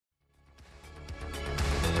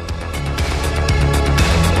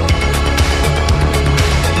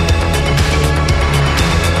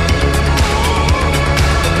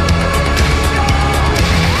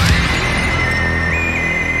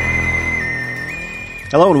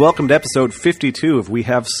Hello and welcome to episode 52 of We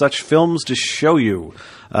Have Such Films to Show You.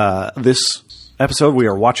 This episode we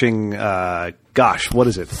are watching, what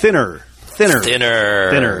is it? Thinner.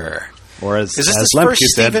 Or as is this as the Lemke first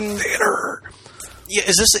said, Stephen? Thinner. Yeah,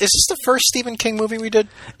 is this the first Stephen King movie we did?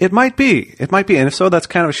 It might be, and if so, that's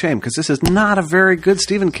kind of a shame because this is not a very good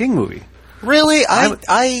Stephen King movie. Really,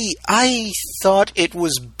 I thought it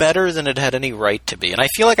was better than it had any right to be, and I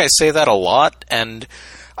feel like I say that a lot, and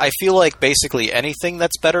I feel like basically anything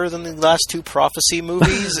that's better than the last two Prophecy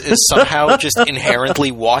movies is somehow just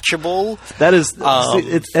inherently watchable. That is,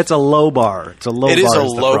 it's a low bar. It's a low bar. It is a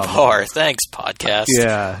is the low problem. bar. Thanks, podcast.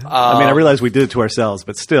 Yeah, I realize we did it to ourselves,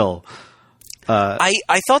 but still.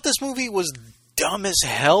 I thought this movie was dumb as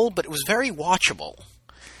hell, but it was very watchable.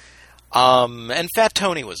 And Fat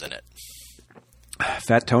Tony was in it.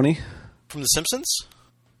 Fat Tony? From The Simpsons?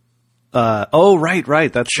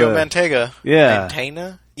 Right. That's Joe Mantegna. Yeah.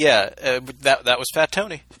 Mantegna? Yeah, that was Fat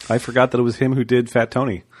Tony. I forgot that it was him who did Fat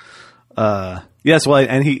Tony. Yes, well,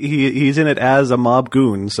 and he's in it as a mob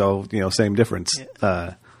goon, so, same difference.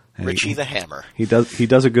 Richie the Hammer. He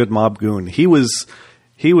does a good mob goon. He was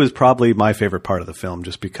probably my favorite part of the film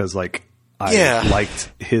just because, I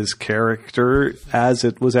liked his character as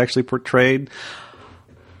it was actually portrayed.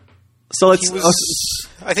 So I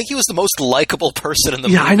think he was the most likable person in the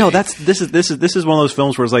movie. Yeah, I know. This is one of those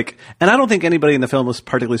films where it's like, and I don't think anybody in the film was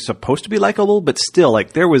particularly supposed to be likable, but still,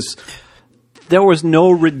 there was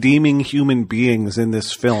no redeeming human beings in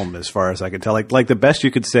this film, as far as I could tell. Like the best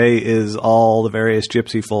you could say is all the various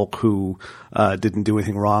gypsy folk who didn't do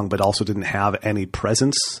anything wrong, but also didn't have any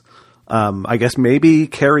presence. I guess maybe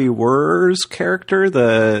Carrie Werr's character,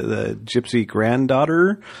 the gypsy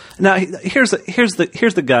granddaughter. Now, here's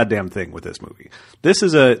the goddamn thing with this movie. This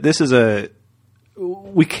is a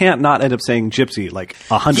we can't not end up saying gypsy 100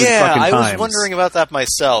 fucking times. Yeah, I was wondering about that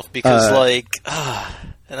myself because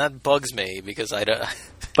and that bugs me because I don't.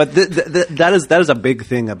 But that is a big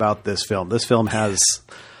thing about this film. This film has.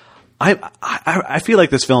 I feel like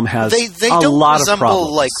this film has they a don't lot resemble, of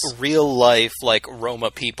problems. Real life Roma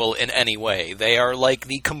people in any way. They are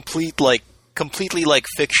the completely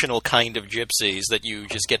fictional kind of gypsies that you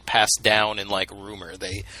just get passed down in rumor.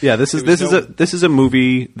 This is a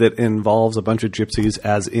movie that involves a bunch of gypsies,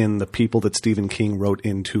 as in the people that Stephen King wrote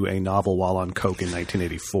into a novel while on coke in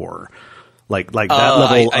 1984. That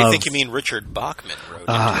level I think you mean Richard Bachman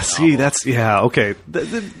wrote. See, that's okay.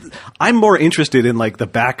 I'm more interested in the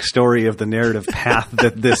backstory of the narrative path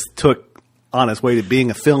that this took on its way to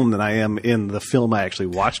being a film than I am in the film I actually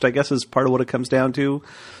watched. I guess is part of what it comes down to.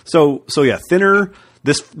 So yeah, Thinner.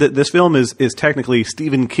 This film is technically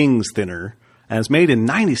Stephen King's Thinner, and it's made in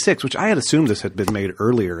 '96, which I had assumed this had been made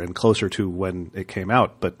earlier and closer to when it came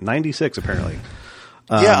out, but '96 apparently.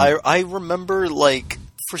 I remember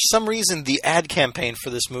for some reason, the ad campaign for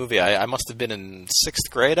this movie, I must have been in 6th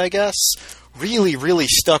grade, I guess, really, really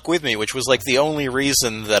stuck with me, which was the only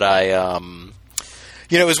reason that I,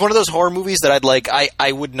 it was one of those horror movies that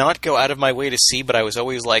I would not go out of my way to see, but I was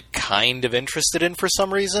always kind of interested in for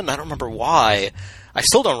some reason. I don't remember why. I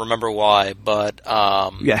still don't remember why, but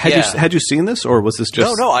had you seen this, or was this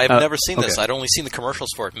just no? I've never seen this. Okay. I'd only seen the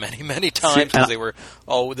commercials for it many, many times because they were.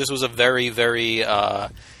 Oh, this was a very, very.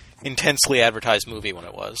 Intensely advertised movie when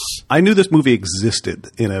it was. I knew this movie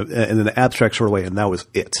existed in an abstract sort of way, and that was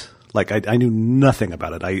it. I knew nothing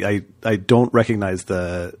about it. I don't recognize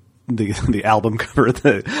the album cover.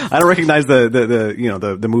 I don't recognize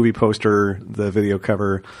the movie poster, the video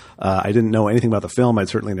cover. I didn't know anything about the film. I'd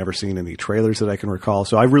certainly never seen any trailers that I can recall.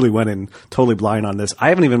 So I really went in totally blind on this. I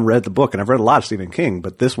haven't even read the book, and I've read a lot of Stephen King,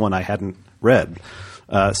 but this one I hadn't read.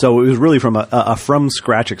 So it was really from a from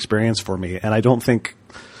scratch experience for me, and I don't think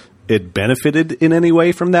it benefited in any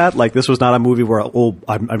way from that. This was not a movie where,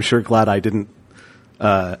 I'm sure glad I didn't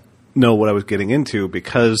know what I was getting into,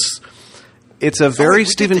 because it's a very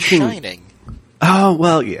Stephen King. Shining. Oh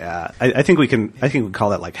well, yeah. I think we can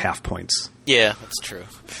call that half points. Yeah, that's true.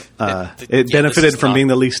 It benefited from being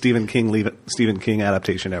the least Stephen King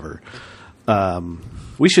adaptation ever.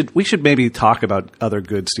 We should maybe talk about other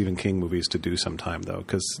good Stephen King movies to do sometime, though,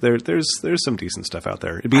 because there's some decent stuff out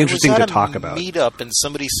there. It'd be interesting to talk about. I was at a meetup, and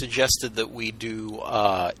somebody suggested that we do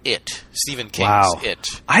It, Stephen King's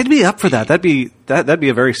It. I'd be up for that. That'd be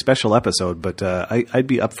a very special episode, but I'd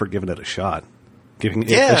be up for giving it a shot. Giving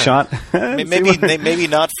it a shot. maybe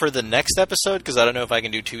not for the next episode, because I don't know if I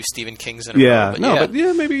can do 2 Stephen Kings in a row. But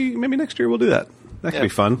maybe next year we'll do that. That could be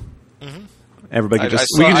fun. Mm-hmm. Everybody can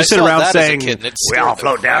we can just sit around saying, we all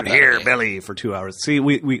float down here, Billy, for 2 hours. See,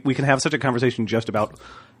 we can have such a conversation just about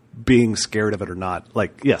being scared of it or not.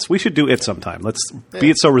 Yes, we should do it sometime. Let's be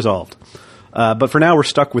it so resolved. But for now, we're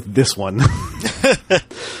stuck with this one.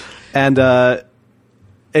 And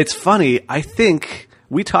it's funny. I think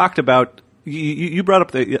we talked about you brought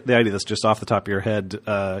up the idea that's just off the top of your head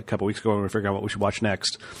a couple weeks ago when we were figuring out what we should watch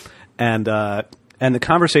next, and the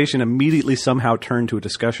conversation immediately somehow turned to a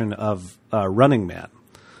discussion of Running Man.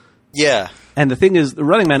 Yeah. And the thing is, the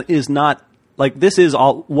Running Man is not like this is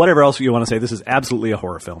all whatever else you want to say. This is absolutely a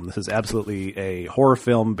horror film. This is absolutely a horror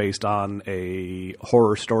film based on a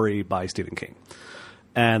horror story by Stephen King.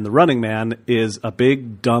 And The Running Man is a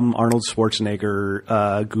big, dumb Arnold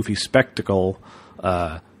Schwarzenegger goofy spectacle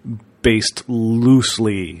based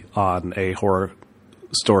loosely on a horror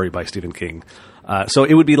story by Stephen King. So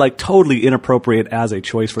it would be like totally inappropriate as a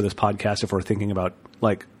choice for this podcast if we're thinking about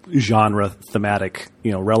like genre thematic,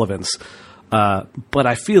 relevance. But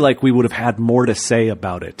I feel like we would have had more to say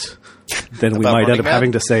about it than we might end up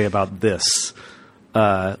having to say about this.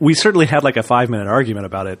 We certainly had like a 5-minute argument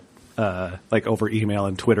about it. Like over email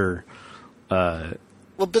and Twitter.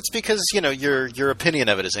 Well, it's because, your opinion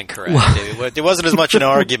of it is incorrect. It wasn't as much an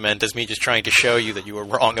argument as me just trying to show you that you were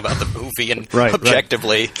wrong about the movie and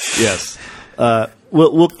objectively. Right. Yes. So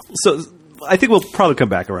I think we'll probably come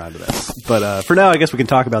back around to that. But for now, I guess we can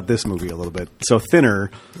talk about this movie a little bit. So Thinner.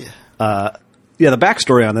 Yeah. The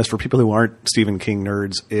backstory on this for people who aren't Stephen King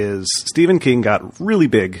nerds is Stephen King got really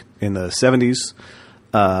big in the 70s,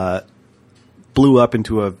 blew up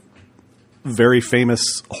into a very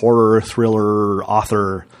famous horror thriller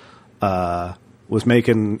author,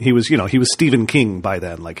 he was Stephen King by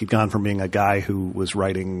then. Like he'd gone from being a guy who was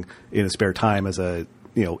writing in his spare time as a,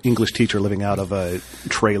 English teacher living out of a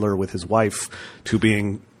trailer with his wife to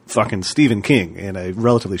being fucking Stephen King in a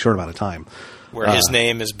relatively short amount of time. Where his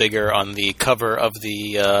name is bigger on the cover of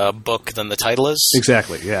the book than the title is.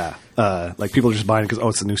 Exactly, yeah. Like people are just buying it because,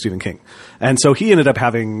 it's the new Stephen King. And so he ended up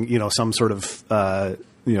having, some sort of,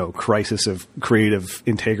 crisis of creative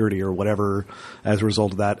integrity or whatever as a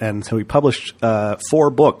result of that. And so he published 4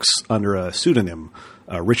 books under a pseudonym,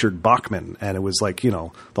 Richard Bachman. And it was like,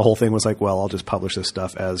 the whole thing was like, well, I'll just publish this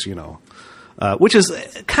stuff as, which is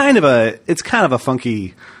kind of a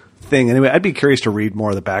funky thing. Anyway, I'd be curious to read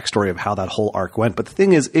more of the backstory of how that whole arc went. But the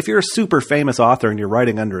thing is, if you're a super famous author and you're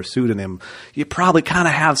writing under a pseudonym, you probably kind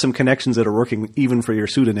of have some connections that are working even for your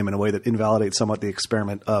pseudonym in a way that invalidates somewhat the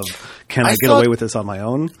experiment of, can I get away with this on my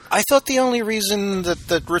own? I thought the only reason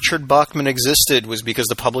that Richard Bachman existed was because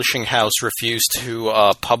the publishing house refused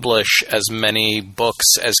to publish as many books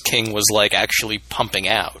as King was actually pumping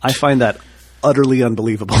out. I find that utterly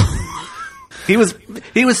unbelievable. He was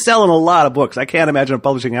selling a lot of books. I can't imagine a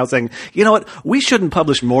publishing house saying, "You know what? We shouldn't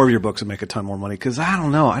publish more of your books and make a ton more money because I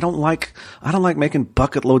don't know. I don't like making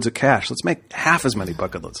bucket loads of cash. Let's make half as many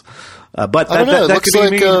bucket loads." But that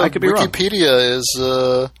could be me. I could be wrong. Wikipedia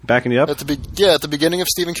is backing you up. At the beginning of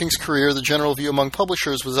Stephen King's career, the general view among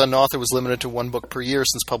publishers was that an author was limited to 1 book per year,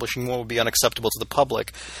 since publishing more would be unacceptable to the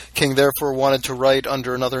public. King therefore wanted to write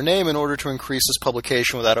under another name in order to increase his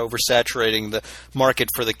publication without oversaturating the market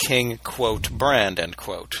for the King quote brand end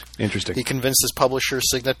quote. Interesting. He convinced his publisher,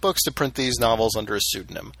 Signet Books, to print these novels under a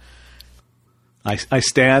pseudonym. I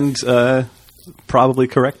stand probably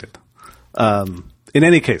corrected. In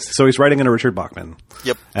any case, so he's writing under Richard Bachman.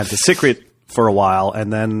 Yep. And it's a secret for a while,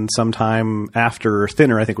 and then sometime after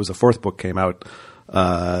Thinner, I think it was the 4th book came out,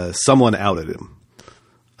 someone outed him.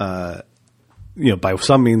 By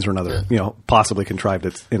some means or another, possibly contrived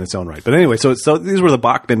it in its own right. But anyway, so these were the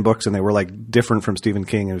Bachman books, and they were different from Stephen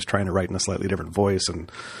King. He was trying to write in a slightly different voice,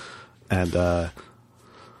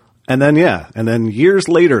 and then years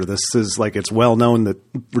later, this is it's well known that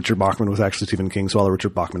Richard Bachman was actually Stephen King. So all the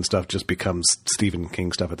Richard Bachman stuff just becomes Stephen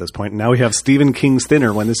King stuff at this point. And now we have Stephen King's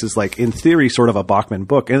Thinner, when this is in theory sort of a Bachman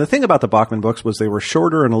book. And the thing about the Bachman books was they were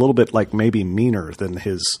shorter and a little bit maybe meaner than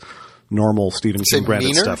his normal Stephen King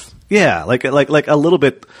branded stuff. Yeah, like a little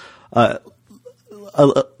bit.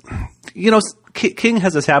 King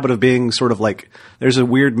has this habit of being sort of there's a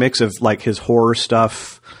weird mix of his horror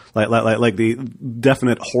stuff, like the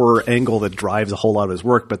definite horror angle that drives a whole lot of his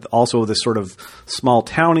work, but also this sort of small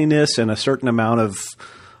towniness and a certain amount of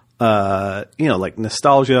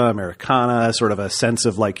nostalgia, Americana, sort of a sense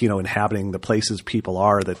of inhabiting the places people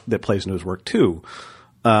are that plays into his work too.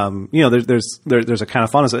 There's a kind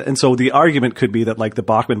of fondness, and so the argument could be that the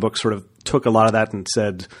Bachman book sort of took a lot of that and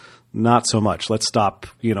said, not so much. Let's stop,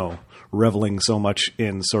 reveling so much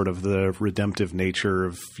in sort of the redemptive nature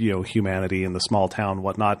of humanity and the small town,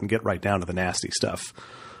 whatnot, and get right down to the nasty stuff.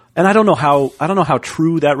 And I don't know how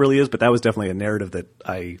true that really is, but that was definitely a narrative that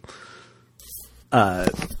I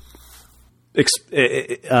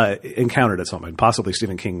encountered at some point. Possibly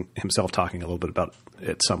Stephen King himself talking a little bit about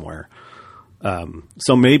it somewhere.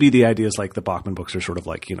 So maybe the idea is like the Bachman books are sort of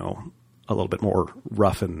like, a little bit more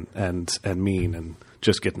rough and mean and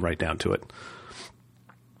just getting right down to it.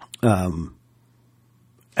 And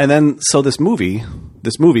then, so this movie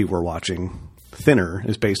we're watching, Thinner,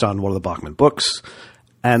 is based on one of the Bachman books.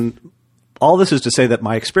 And all this is to say that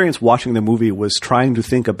my experience watching the movie was trying to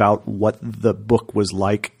think about what the book was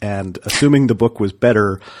like and assuming the book was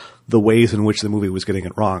better, the ways in which the movie was getting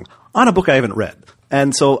it wrong on a book I haven't read.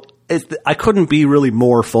 And so I couldn't be really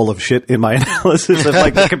more full of shit in my analysis of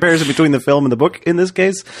like the comparison between the film and the book in this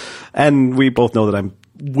case. And we both know that I'm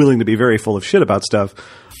willing to be very full of shit about stuff.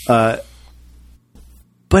 But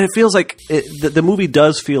it feels like the movie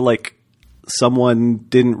does feel like someone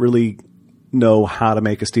didn't really know how to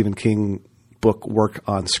make a Stephen King book work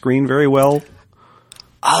on screen very well.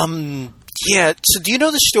 Yeah. So do you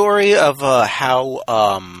know the story of how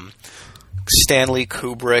Stanley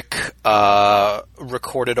Kubrick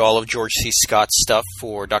recorded all of George C. Scott's stuff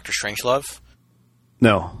for Dr. Strangelove?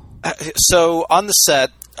 No. So on the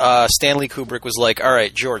set, Stanley Kubrick was like, all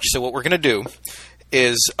right, George, so what we're going to do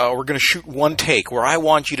is we're going to shoot one take where I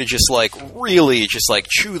want you to just like really just like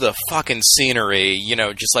chew the fucking scenery,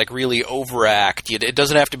 just like really overact. It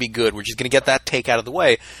doesn't have to be good. We're just going to get that take out of the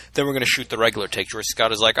way. Then we're going to shoot the regular take. George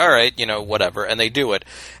Scott is like, all right, whatever. And they do it.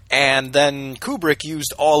 And then Kubrick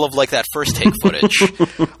used all of like that first take footage.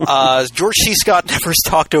 George C. Scott never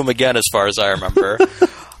talked to him again as far as I remember.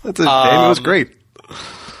 That's a shame. It was great.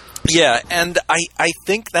 Yeah, and I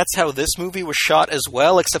think that's how this movie was shot as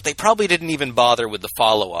well, except they probably didn't even bother with the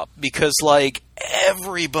follow-up, because, like,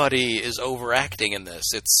 everybody is overacting in this.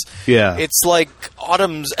 It's like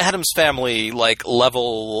Addams Family, like,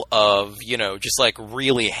 level of, just, like,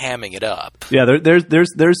 really hamming it up. Yeah,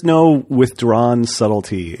 there's no withdrawn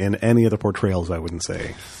subtlety in any of the portrayals, I wouldn't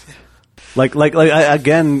say. Like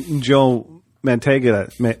again, Joe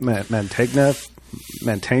Mantegna,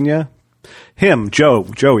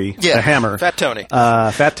 Joey, yeah, the Hammer, Fat Tony.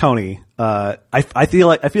 I feel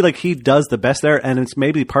like he does the best there, and it's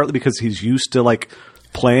maybe partly because he's used to like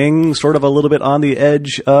playing sort of a little bit on the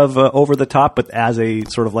edge of over the top, but as a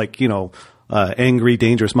sort of like angry,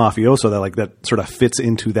 dangerous mafioso that sort of fits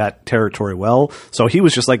into that territory well. So he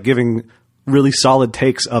was just like giving really solid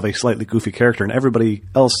takes of a slightly goofy character, and everybody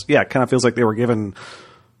else, kind of feels like they were given,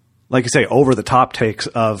 like you say, over the top takes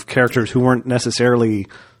of characters who weren't necessarily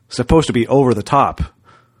supposed to be over the top.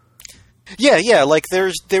 Yeah, like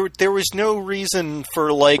there was no reason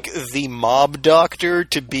for like the mob doctor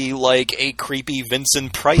to be like a creepy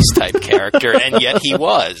Vincent Price type character, and yet he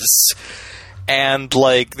was. And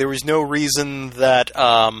like there was no reason that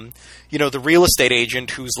the real estate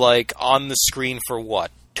agent who's like on the screen for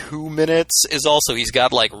 2 minutes is also, he's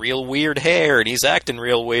got like real weird hair and he's acting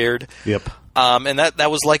real weird. Yep. And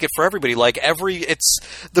that was like it for everybody. Like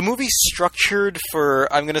the movie's structured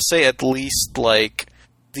for, I'm going to say at least like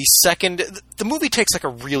the movie takes like a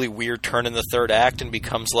really weird turn in the third act and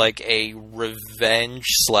becomes like a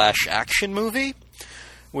revenge/action movie,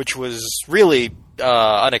 which was really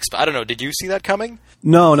unexpected. I don't know. Did you see that coming?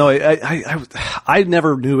 No. I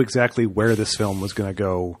never knew exactly where this film was going to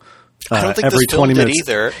go. I don't think every this film 20 minutes. did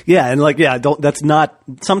either. Yeah, and that's not.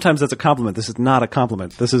 Sometimes that's a compliment. This is not a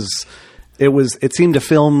compliment. It seemed a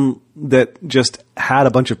film that just had a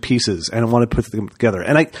bunch of pieces and wanted to put them together.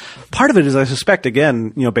 And part of it is, I suspect, again,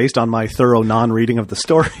 based on my thorough non-reading of the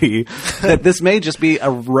story, that this may just be a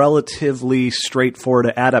relatively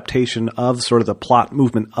straightforward adaptation of sort of the plot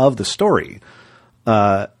movement of the story,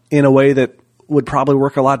 in a way that would probably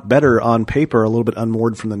work a lot better on paper, a little bit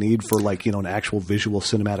unmoored from the need for an actual visual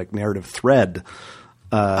cinematic narrative thread.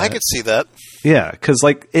 I could see that. Yeah, because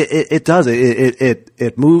it does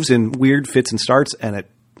it moves in weird fits and starts, and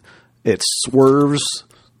it swerves.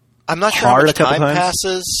 I'm not sure how much time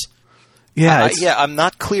passes. Yeah, I'm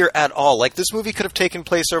not clear at all. Like this movie could have taken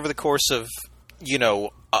place over the course of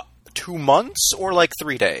 2 months or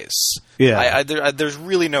 3 days. Yeah, there's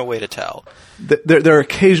really no way to tell. There are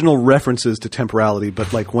occasional references to temporality,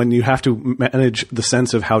 but when you have to manage the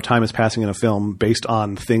sense of how time is passing in a film based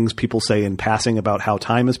on things people say in passing about how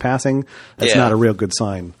time is passing, that's not a real good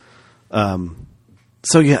sign.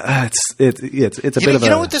 So yeah, it's a bit of a.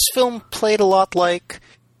 You know what this film played a lot like?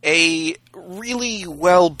 A really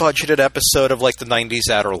well-budgeted episode of the 90s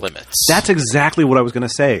Outer Limits. That's exactly what I was going to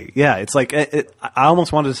say. Yeah, it's I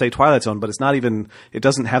almost wanted to say Twilight Zone, but it's not even. It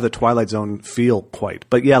doesn't have the Twilight Zone feel quite.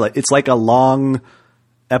 But yeah, it's like a long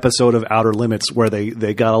episode of Outer Limits where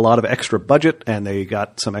they got a lot of extra budget and they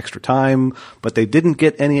got some extra time, but they didn't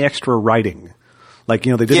get any extra writing. They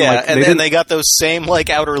didn't. Yeah, and they got those same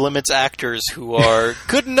Outer Limits actors who are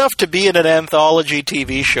good enough to be in an anthology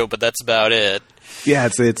TV show, but that's about it. Yeah,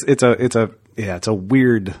 it's it's a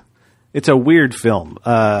weird film.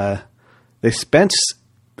 They spent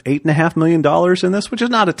 $8.5 million in this, which is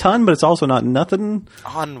not a ton, but it's also not nothing.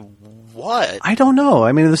 On what? I don't know.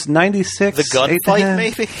 I mean, this 96. The gunfight,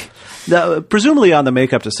 maybe? Presumably on the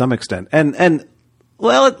makeup to some extent. And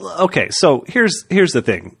well, okay, so here's the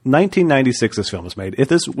thing. 1996 this film was made. If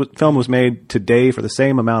this film was made today for the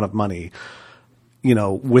same amount of money,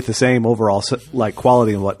 with the same overall like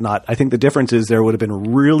quality and whatnot, I think the difference is there would have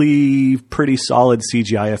been really pretty solid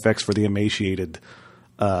CGI effects for the emaciated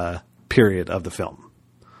period of the film.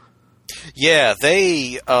 Yeah,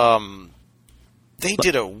 they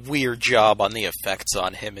did a weird job on the effects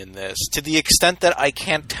on him in this, to the extent that I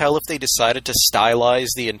can't tell if they decided to stylize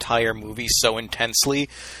the entire movie so intensely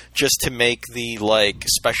just to make the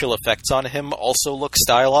special effects on him also look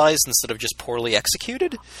stylized instead of just poorly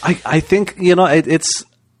executed. I think it's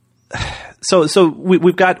so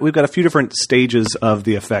we've got a few different stages of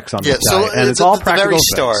the effects on this guy, and it's all practical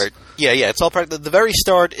effects. Start, it's all practical. The very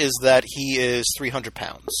start is that he is 300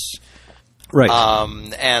 pounds, right?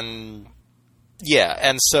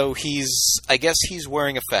 And so I guess he's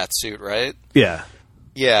wearing a fat suit, right? Yeah.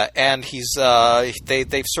 Yeah, and he's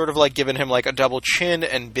they've sort of given him a double chin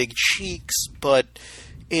and big cheeks, but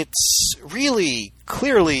it's really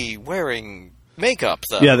clearly wearing makeup,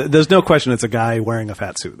 though. Yeah, there's no question it's a guy wearing a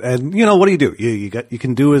fat suit. And what do? You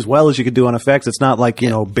can do as well as you could do on effects. It's not like,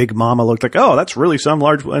 Big Mama looked like, oh, that's really some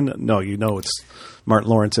large one. No, it's Martin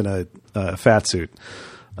Lawrence in a fat suit.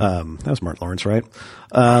 That was Martin Lawrence, right?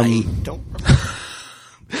 I don't remember.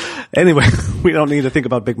 Anyway, we don't need to think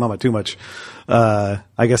about Big Mama too much. I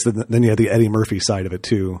guess then you had the Eddie Murphy side of it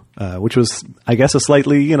too, which was, I guess, a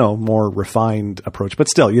slightly, more refined approach. But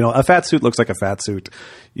still, a fat suit looks like a fat suit.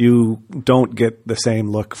 You don't get the same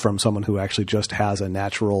look from someone who actually just has a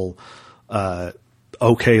natural,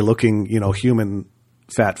 okay looking, human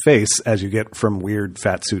fat face as you get from weird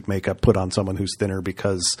fat suit makeup put on someone who's thinner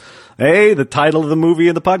because, hey, the title of the movie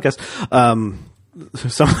and the podcast,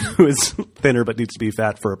 someone who is thinner but needs to be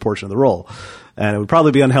fat for a portion of the role. And it would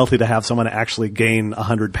probably be unhealthy to have someone actually gain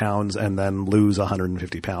 100 pounds and then lose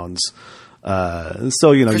 150 pounds.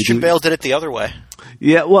 Christian Bale did it the other way.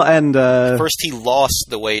 Yeah, well, and first he lost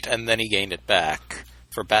the weight and then he gained it back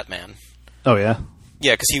for Batman. Oh yeah,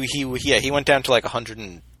 yeah, because he went down to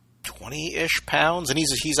 120-ish pounds, and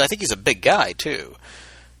I think he's a big guy too.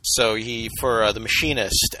 So for The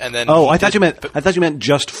Machinist, and then I thought you meant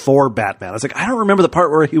just for Batman. I was like, I don't remember the part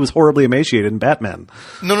where he was horribly emaciated in Batman.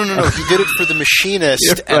 No. He did it for The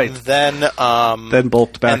Machinist, right. And then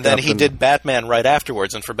bulked back, and then he did Batman right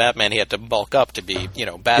afterwards. And for Batman, he had to bulk up to be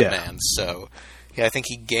Batman. Yeah. So I think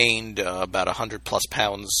he gained about 100+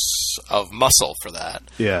 pounds of muscle for that.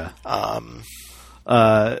 Yeah.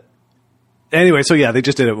 Anyway, so yeah, they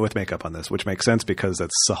just did it with makeup on this, which makes sense because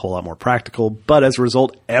that's a whole lot more practical. But as a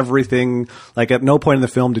result, everything, at no point in the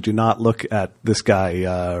film did you not look at this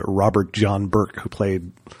guy, Robert John Burke, who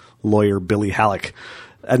played lawyer Billy Halleck.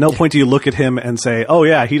 At no point do you look at him and say, oh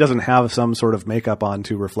yeah, he doesn't have some sort of makeup on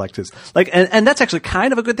to reflect his, and that's actually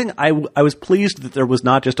kind of a good thing. I was pleased that there was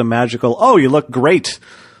not just a magical, oh, you look great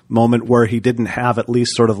moment where he didn't have at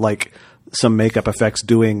least sort of some makeup effects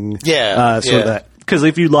doing, of that. Because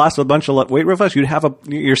if you lost a bunch of weight real fast, you'd have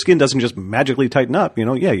your skin doesn't just magically tighten up.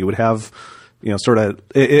 You would have, sort of,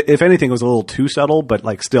 if anything, it was a little too subtle, but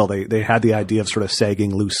still, they had the idea of sort of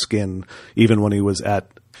sagging loose skin even when he was at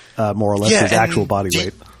more or less his actual body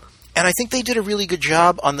weight. And I think they did a really good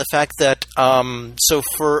job on the fact that, so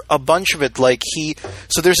for a bunch of it,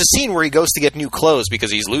 so there's a scene where he goes to get new clothes because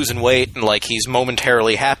he's losing weight and, he's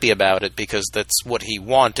momentarily happy about it because that's what he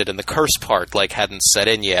wanted, and the curse part, hadn't set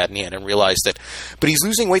in yet and he hadn't realized it. But he's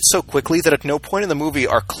losing weight so quickly that at no point in the movie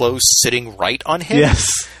are clothes sitting right on him. Yes.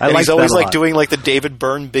 He's always, doing, the David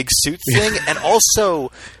Byrne big suit thing. And also,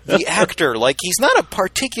 the actor, he's not a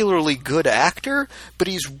particularly good actor, but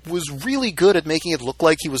he was really good at making it look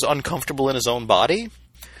like he was uncomfortable in his own body.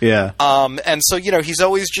 Yeah. And so, he's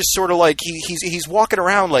always just sort of he's walking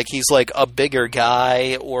around like he's a bigger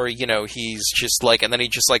guy, or, he's just and then he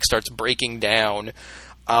just starts breaking down.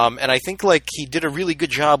 And I think he did a really good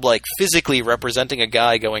job physically representing a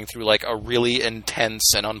guy going through a really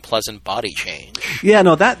intense and unpleasant body change. Yeah,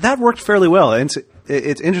 no, that worked fairly well. And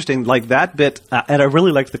it's interesting, that bit, and I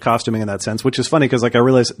really liked the costuming in that sense, which is funny because I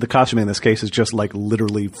realize the costuming in this case is just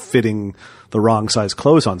literally fitting the wrong size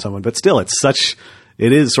clothes on someone, but still it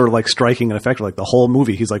is sort of striking and effective. The whole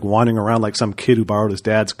movie, he's wandering around like some kid who borrowed his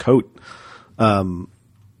dad's coat.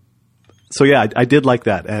 So yeah, I did like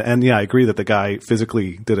that, and yeah, I agree that the guy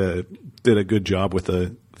physically did a good job with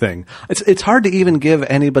the thing. It's hard to even give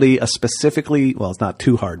anybody a specifically, well, it's not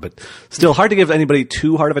too hard, but still hard to give anybody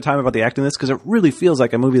too hard of a time about the acting in this, because it really feels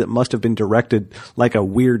like a movie that must have been directed like a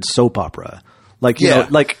weird soap opera. Like, you know,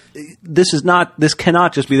 like this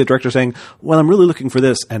cannot just be the director saying, well, I'm really looking for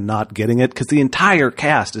this and not getting it, because the entire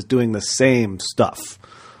cast is doing the same stuff.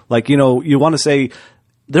 Like, you know, you want to say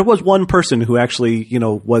there was one person who actually, you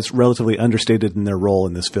know, was relatively understated in their role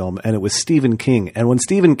in this film, and it was Stephen King. And when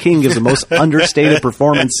Stephen King gives the most understated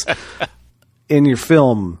performance in your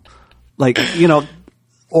film, like, you know,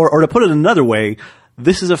 or to put it another way,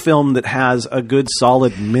 this is a film that has a good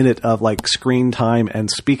solid minute of like screen time and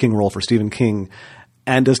speaking role for Stephen King,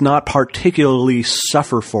 and does not particularly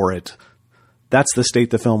suffer for it. That's the state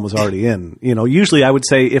the film was already in. You know, usually I would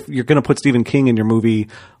say if you're going to put Stephen King in your movie,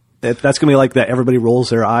 that's going to be like that. Everybody rolls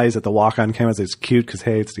their eyes at the walk-on cameras. It's cute because,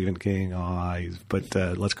 hey, it's Stephen King. But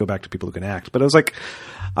let's go back to people who can act. But I was like,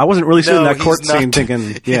 I wasn't really sitting in that court scene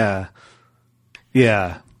thinking, yeah.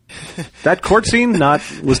 That court scene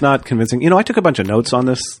was not convincing. You know, I took a bunch of notes on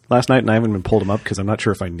this last night, and I haven't even pulled them up because I'm not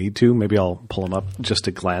sure if I need to. Maybe I'll pull them up just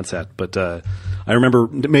to glance at. But I remember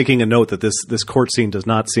making a note that this court scene does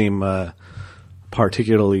not seem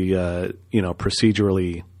particularly, you know,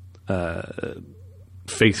 procedurally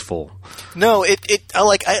faithful. No,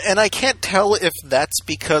 I can't tell if that's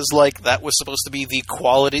because like that was supposed to be the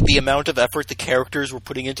quality, the amount of effort the characters were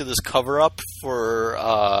putting into this cover up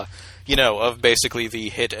for. You know, of basically the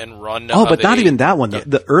hit and run. Oh, but not even that one.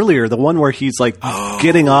 The earlier, the one where he's like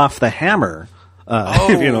getting off the hammer.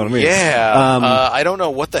 If you know what I mean. Yeah. I don't know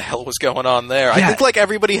what the hell was going on there. Yeah. I think like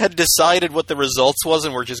everybody had decided what the results was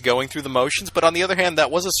and we're just going through the motions. But on the other hand, that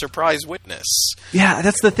was a surprise witness. Yeah,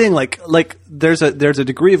 that's the thing. Like there's a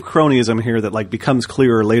degree of cronyism here that like becomes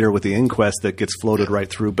clearer later with the inquest that gets floated right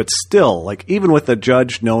through. But still, like even with the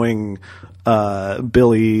judge knowing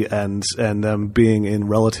Billy and them being in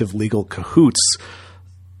relative legal cahoots,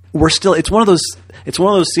 it's one of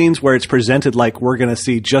those scenes where it's presented like we're going to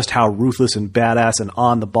see just how ruthless and badass and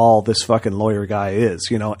on the ball this fucking lawyer guy is,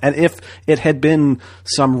 you know. And if it had been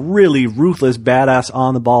some really ruthless badass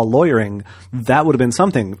on the ball lawyering, that would have been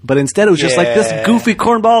something. But instead it was just like this goofy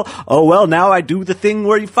cornball, oh well, now I do the thing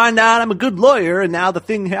where you find out I'm a good lawyer and now the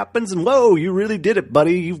thing happens and whoa, you really did it,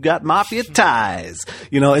 buddy. You've got mafia ties.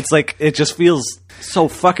 You know, it's like it just feels so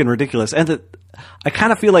fucking ridiculous. And I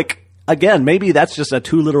kind of feel like, again, maybe that's just a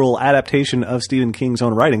too literal adaptation of Stephen King's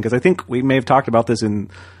own writing, because I think we may have talked about this in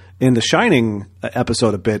the Shining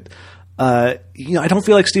episode a bit. You know, I don't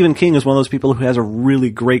feel like Stephen King is one of those people who has a really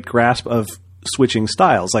great grasp of switching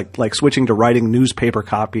styles, like switching to writing newspaper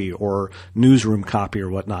copy or newsroom copy or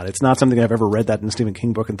whatnot. It's not something I've ever read that in a Stephen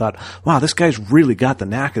King book and thought, wow, this guy's really got the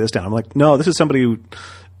knack of this down. I'm like, no, this is somebody who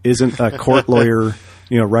isn't a court lawyer,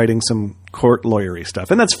 you know, writing some court lawyery stuff.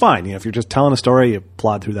 And that's fine. You know, if you're just telling a story, you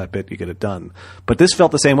plod through that bit, you get it done. But this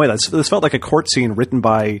felt the same way. This felt like a court scene written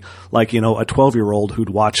by, like, you know, a 12-year-old who'd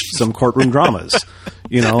watched some courtroom dramas,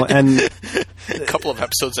 you know, and a couple of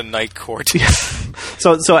episodes of Night Court. Yeah.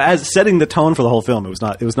 So as setting the tone for the whole film, it was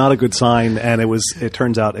not a good sign, and it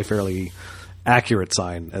turns out a fairly accurate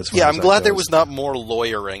sign as far as I'm glad goes. there was not more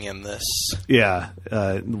lawyering in this. Yeah.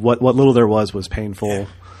 What little there was painful.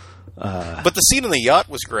 Yeah. But the scene in the yacht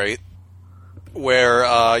was great,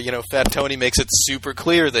 where you know, Fat Tony makes it super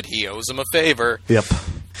clear that he owes him a favor. Yep.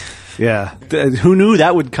 Yeah. Who knew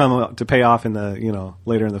that would come to pay off in the, you know,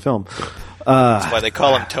 later in the film? That's why they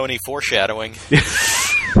call him Tony Foreshadowing.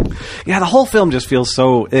 Yeah, the whole film just feels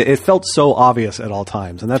so. It felt so obvious at all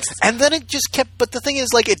times, and then it just kept. But the thing is,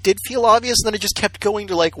 like, it did feel obvious, and then it just kept going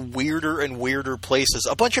to like weirder and weirder places.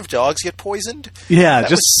 A bunch of dogs get poisoned. Yeah, that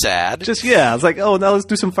was sad. Just it's like, oh, now let's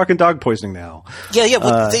do some fucking dog poisoning now. Yeah.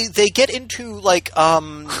 Well, they get into like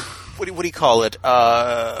what do you call it?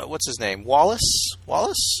 What's his name? Wallace.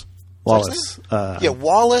 Wallace.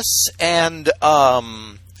 Wallace and the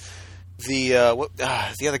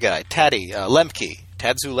other guy, Lemke.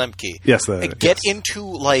 Tadzu Lemke. Yes, get into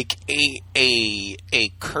like a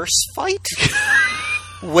curse fight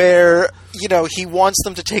where, you know, he wants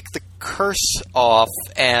them to take the curse off,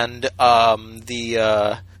 and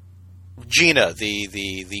the Gina,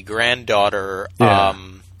 the granddaughter. Yeah.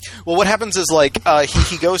 Well, what happens is like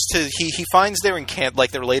he goes to he finds their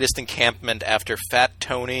latest encampment after Fat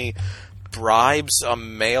Tony bribes a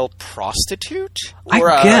male prostitute. I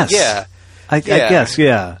guess. I guess.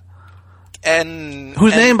 Yeah. And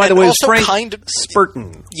whose name, by the way, is Frank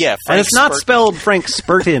Spurton. Yeah, Frank and it's not spelled Frank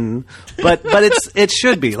Spurton, but it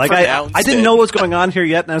should be. Like I didn't know what was going on here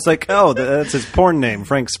yet, and I was like, oh, that's his porn name,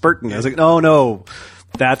 Frank Spurton. I was like, no,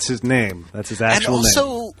 that's his name. That's his actual name. And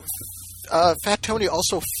also, Fat Tony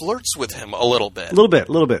also flirts with him a little bit. A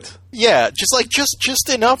little bit. Yeah, just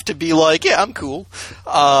enough to be like, yeah, I'm cool.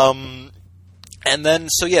 And then,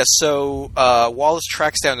 Wallace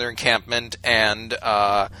tracks down their encampment, and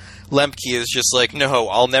Lemke is just like, no,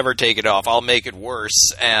 I'll never take it off. I'll make it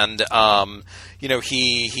worse. And,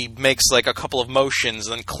 he makes, like, a couple of motions,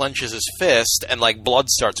 and then clenches his fist, and, like, blood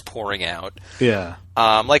starts pouring out. Yeah.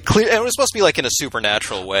 Clear. It was supposed to be, like, in a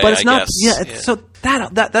supernatural way, but it's I not, guess. Yeah, so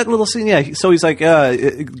that little scene, yeah. So he's like,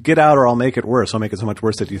 get out or I'll make it worse. I'll make it so much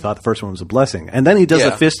worse that you thought the first one was a blessing. And then he does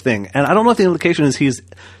the fist thing. And I don't know if the implication is he's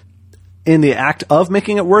in the act of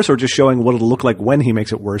making it worse, or just showing what it'll look like when he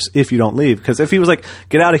makes it worse if you don't leave. Because if he was like,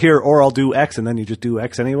 get out of here or I'll do X, and then you just do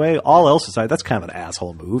X anyway, all else aside, that's kind of an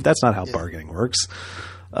asshole move. That's not how bargaining works.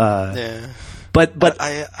 But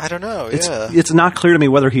I don't know. It's not clear to me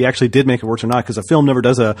whether he actually did make it worse or not, because the film never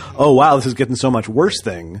does oh wow, this is getting so much worse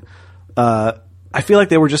thing. I feel like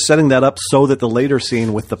they were just setting that up so that the later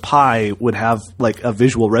scene with the pie would have like a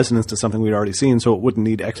visual resonance to something we'd already seen, so it wouldn't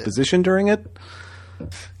need exposition during it.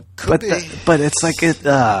 But it's like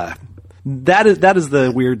that is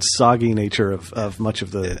the weird soggy nature of much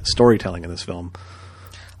of the storytelling in this film.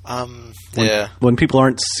 When people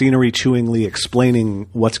aren't scenery chewingly explaining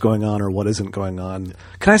what's going on or what isn't going on.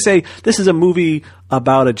 Can I say this is a movie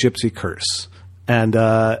about a gypsy curse, and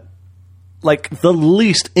like the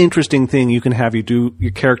least interesting thing you can have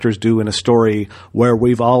your characters do in a story where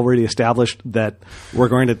we've already established that we're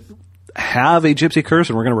going to have a gypsy curse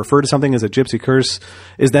and we're going to refer to something as a gypsy curse,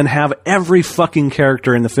 is then have every fucking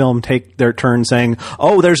character in the film take their turn saying,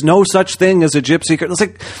 oh, there's no such thing as a gypsy curse. It's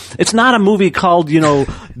like, it's not a movie called,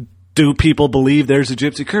 do people believe there's a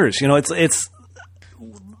gypsy curse? It's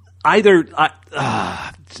either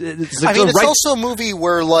it's also a movie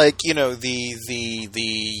where, like,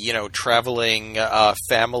 the traveling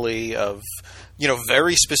family of,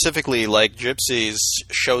 very specifically, like, gypsies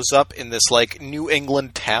shows up in this, like, New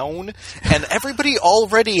England town, and everybody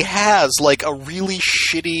already has, like, a really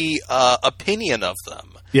shitty opinion of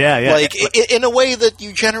them. Yeah. Like, in a way that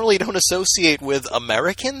you generally don't associate with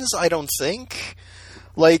Americans, I don't think.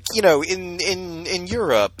 Like, in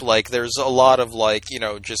Europe, like, there's a lot of, like,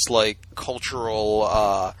 just, like,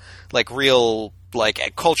 cultural, like, real, like,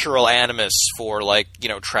 cultural animus for, like,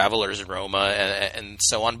 travelers in Roma and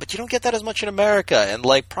so on. But you don't get that as much in America, and,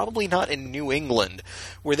 like, probably not in New England,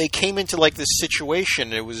 where they came into, like, this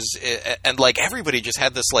situation. And, like, everybody just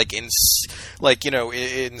had this, like,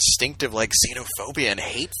 instinctive, like, xenophobia and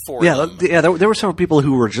hate for them. Yeah, there were several people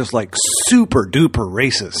who were just, like, super duper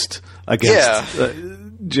racist against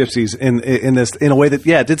gypsies in this, in a way that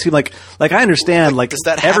it did seem like I understand, like, does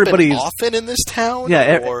that happen often in this town?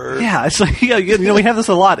 Yeah, it's like we have this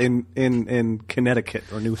a lot in Connecticut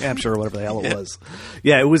or New Hampshire or whatever the hell it was.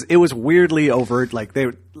 Yeah, it was weirdly overt. Like they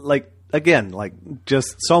again, like,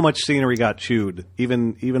 just so much scenery got chewed,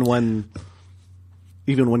 even when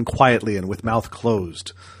quietly and with mouth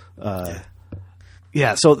closed. So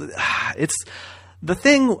it's. The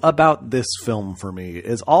thing about this film for me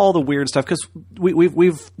is all the weird stuff, because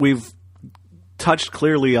we've touched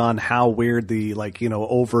clearly on how weird the, like,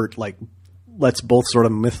 overt, like, let's both sort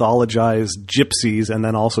of mythologize gypsies and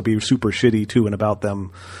then also be super shitty to and about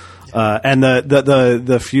them. And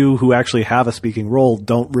the few who actually have a speaking role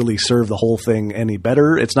don't really serve the whole thing any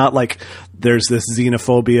better. It's not like there's this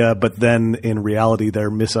xenophobia, but then in reality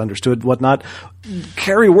they're misunderstood, whatnot.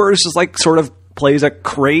 Carrie Worth is like sort of plays a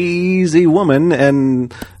crazy woman,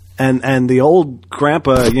 and the old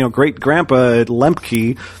grandpa, great grandpa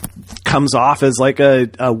Lemke, comes off as like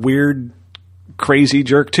a weird, crazy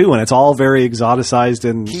jerk too, and it's all very exoticized,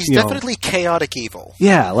 and he's definitely chaotic evil.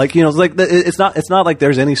 Yeah, like like it's not like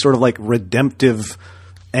there's any sort of like redemptive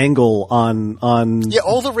angle on. Yeah,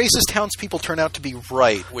 all the racist townspeople turn out to be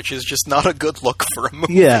right, which is just not a good look for a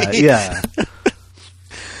movie. Yeah.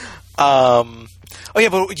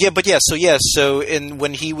 So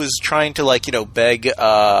when he was trying to, like, beg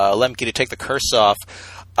Lemke to take the curse off,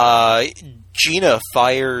 Gina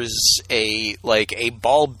fires a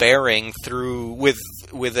ball bearing through with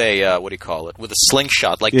a with a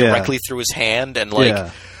slingshot, like, directly through his hand, and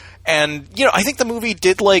and I think the movie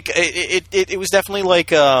did, like, it was definitely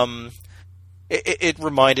like it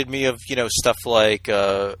reminded me of stuff like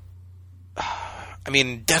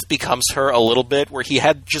Death Becomes Her a little bit, where he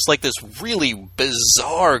had just, like, this really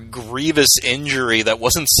bizarre, grievous injury that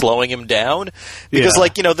wasn't slowing him down. Because,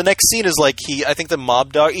 the next scene is, like, I think the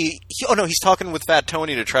mob doc... he's talking with Fat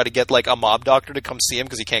Tony to try to get, like, a mob doctor to come see him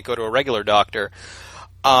because he can't go to a regular doctor.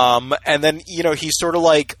 And then, he sort of,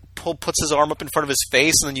 like, puts his arm up in front of his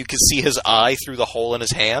face, and then you can see his eye through the hole in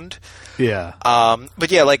his hand. Yeah.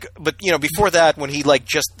 Before that, when he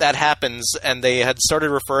just that happens, and they had started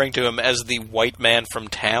referring to him as the white man from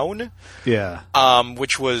town. Yeah.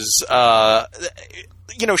 Which was all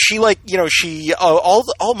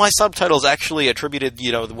my subtitles actually attributed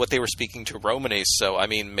what they were speaking to Romanese. So I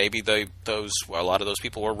mean, maybe a lot of those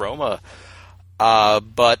people were Roma.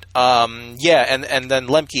 And then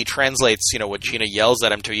Lemke translates, what Gina yells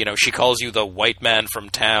at him to, she calls you the white man from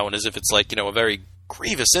town, as if it's a very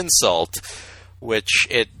grievous insult, which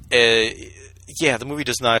the movie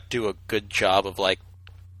does not do a good job of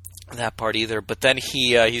that part either. But then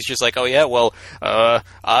he's just like, oh yeah, well,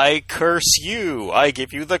 I curse you. I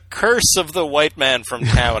give you the curse of the white man from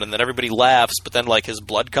town. And then everybody laughs, but then his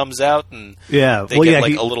blood comes out and they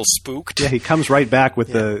get a little spooked. Yeah, he comes right back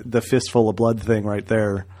with the fistful of blood thing right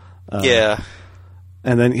there. And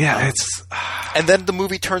then, it's... and then the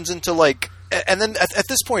movie turns into and then at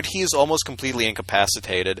this point, he is almost completely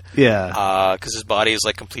incapacitated. Yeah. Because his body is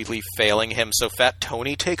completely failing him. So Fat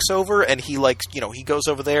Tony takes over, and he he goes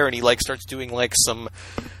over there and he starts doing some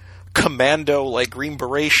commando Green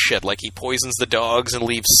Beret shit. He poisons the dogs and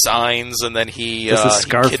leaves signs, and then he does the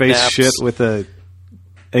Scarface shit with the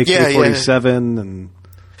AK-47 and.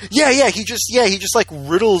 He just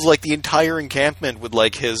riddles the entire encampment with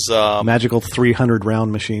his magical 300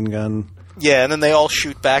 round machine gun. Yeah, and then they all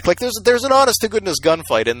shoot back. There's an honest-to-goodness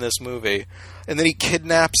gunfight in this movie. And then he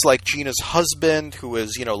kidnaps, Gina's husband, who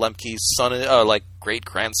is, Lemke's son,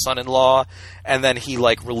 great-grandson-in-law. And then he,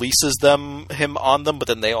 releases him on them, but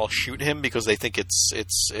then they all shoot him because they think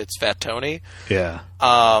it's Fat Tony. Yeah.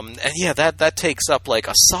 That takes up,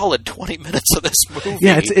 a solid 20 minutes of this movie.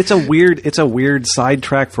 Yeah, it's a weird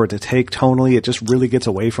sidetrack for it to take tonally. It just really gets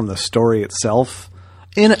away from the story itself.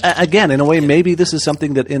 In a way, maybe this is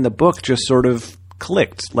something that in the book just sort of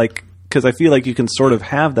clicked, because I feel you can sort of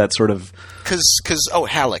have that sort of...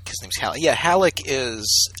 Halleck, his name's Halleck. Yeah, Halleck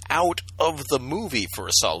is out of the movie for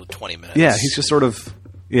a solid 20 minutes. Yeah, he's just sort of...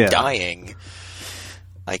 Yeah. Dying,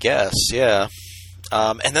 I guess, yeah.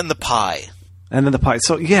 And then the pie.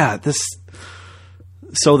 So, yeah, this...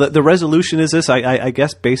 So the resolution is this, I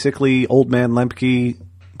guess basically Old Man Lemke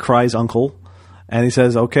cries uncle, and he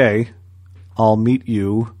says, okay... I'll meet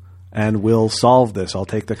you and we'll solve this. I'll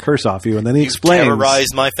take the curse off you. And then he explains... You've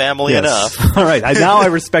terrorized my family enough. All right. Now I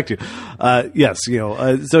respect you.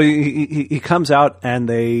 So he comes out and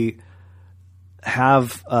they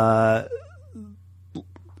have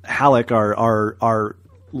Halleck, our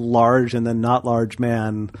large and then not large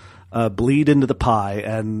man, bleed into the pie.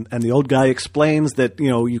 And the old guy explains that,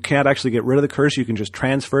 you can't actually get rid of the curse. You can just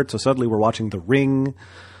transfer it. So suddenly we're watching The Ring...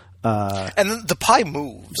 and then the pie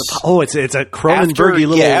moves. It's a Cronenberg-y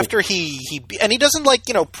little... Yeah, after he doesn't,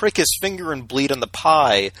 prick his finger and bleed on the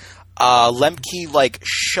pie. Lemke,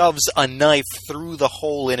 shoves a knife through the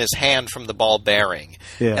hole in his hand from the ball bearing.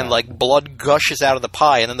 Yeah. And, blood gushes out of the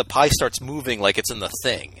pie, and then the pie starts moving like it's in The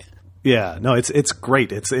Thing. Yeah, no, it's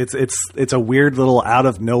great. It's a weird little out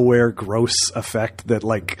of nowhere gross effect that,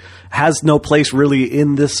 has no place really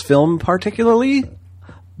in this film particularly.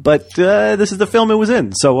 But this is the film it was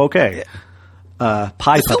in, so okay. The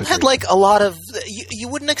film had a lot of... You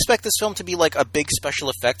wouldn't expect this film to be a big special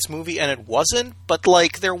effects movie, and it wasn't. But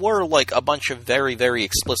there were a bunch of very, very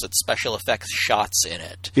explicit special effects shots in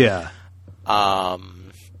it. Yeah.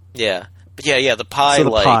 Yeah. But yeah. The pie so the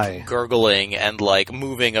pie. Gurgling and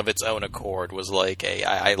moving of its own accord was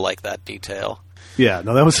I like that detail. Yeah.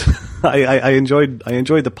 No, that was I enjoyed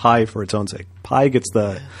the pie for its own sake. Pie gets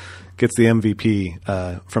the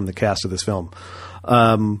MVP from the cast of this film.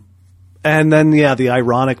 And then, the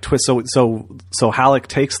ironic twist. So Halleck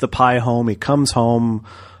takes the pie home. He comes home,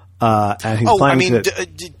 and he finds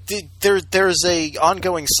there's a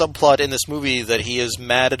ongoing subplot in this movie that he is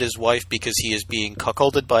mad at his wife because he is being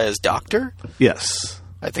cuckolded by his doctor. Yes.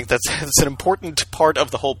 I think that's an important part of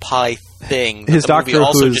the whole pie thing. His doctor movie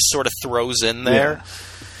also just sort of throws in there.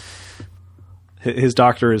 Yeah. His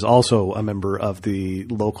doctor is also a member of the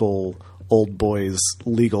local old boys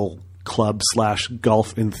legal club /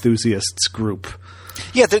 golf enthusiasts group.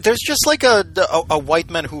 Yeah, there's just a white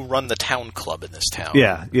men who run the town club in this town.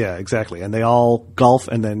 Yeah, exactly. And they all golf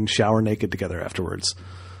and then shower naked together afterwards.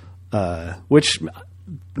 Which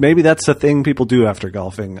maybe that's a thing people do after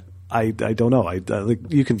golfing. I don't know.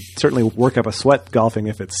 You can certainly work up a sweat golfing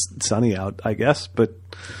if it's sunny out, I guess. But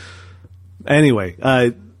anyway...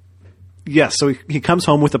 Yes, so he comes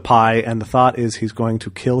home with a pie, and the thought is he's going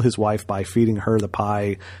to kill his wife by feeding her the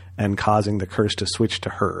pie and causing the curse to switch to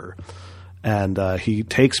her. And he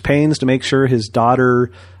takes pains to make sure his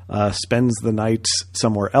daughter spends the night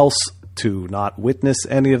somewhere else to not witness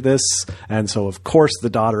any of this. And so, of course, the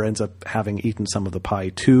daughter ends up having eaten some of the pie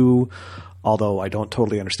too. Although I don't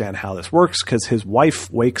totally understand how this works, because his wife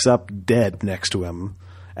wakes up dead next to him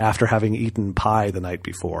after having eaten pie the night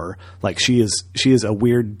before. Like, she is a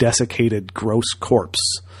weird, desiccated, gross corpse.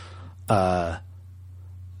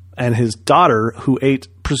 And his daughter, who ate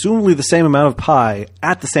presumably the same amount of pie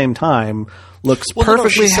at the same time, looks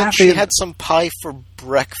perfectly happy. She had some pie for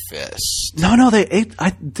breakfast. No, they ate.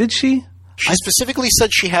 Did she? She specifically said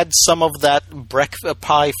she had some of that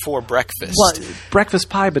pie for breakfast. Well, breakfast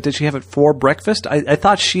pie, but did she have it for breakfast? I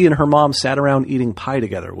thought she and her mom sat around eating pie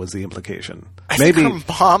together, was the implication. Maybe her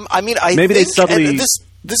mom... maybe they suddenly...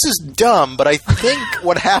 This is dumb, but I think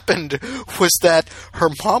what happened was that her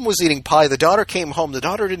mom was eating pie. The daughter came home. The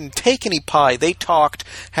daughter didn't take any pie. They talked,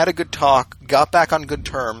 had a good talk, got back on good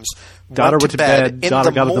terms. Daughter went to bed. In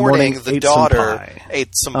the morning, the daughter ate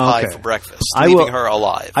some pie for breakfast, leaving her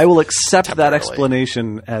alive. I will accept that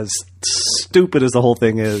explanation, as stupid as the whole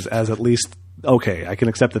thing is, as at least, okay, I can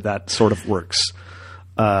accept that sort of works.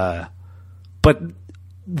 But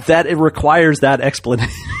that it requires that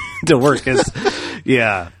explanation to work is...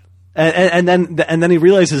 Yeah, and then he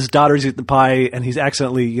realizes his daughter's eating the pie, and he's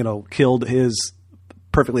accidentally, killed his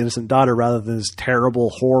perfectly innocent daughter rather than his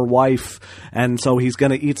terrible whore wife, and so he's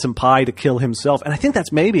going to eat some pie to kill himself. And I think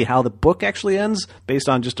that's maybe how the book actually ends, based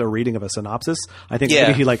on just a reading of a synopsis. I think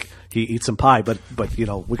maybe he eats some pie, but we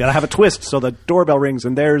got to have a twist. So the doorbell rings,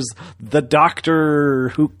 and there's the doctor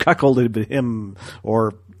who cuckolded him,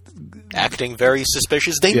 or. Acting very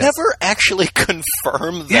suspicious. They never actually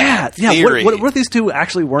confirm that theory. What if these two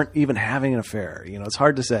actually weren't even having an affair? It's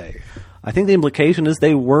hard to say. I think the implication is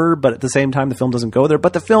they were, but at the same time the film doesn't go there.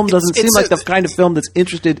 But the film doesn't seem like the kind of film that's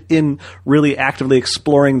interested in really actively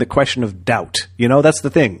exploring the question of doubt. That's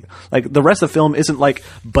the thing. Like, the rest of the film isn't like,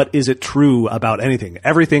 but is it true about anything?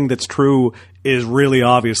 Everything that's true is really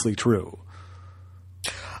obviously true.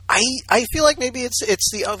 I feel like maybe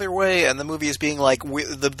it's the other way, and the movie is being like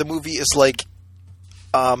the movie is like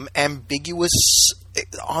ambiguous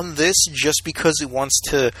on this just because it wants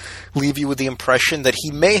to leave you with the impression that he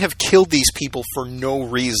may have killed these people for no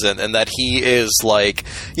reason, and that he is like,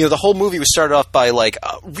 the whole movie was started off by like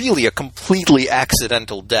really a completely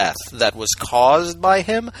accidental death that was caused by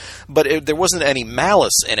him, but there wasn't any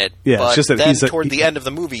malice in it. Yeah, but it's just that then toward the end of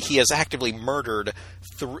the movie, he has actively murdered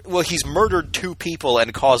he's murdered 2 people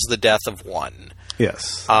and caused the death of 1.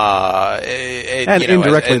 Yes. And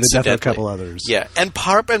indirectly the death of a couple others. Yeah, and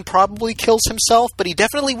probably kills himself, but he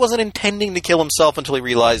definitely wasn't intending to kill himself until he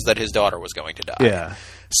realized that his daughter was going to die. Yeah.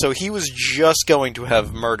 So he was just going to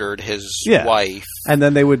have murdered his wife. And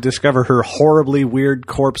then they would discover her horribly weird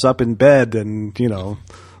corpse up in bed, and,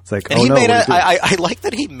 it's like, and I like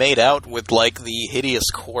that he made out with, like, the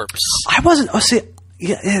hideous corpse. I wasn't...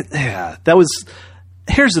 that was...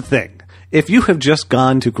 Here's the thing. If you have just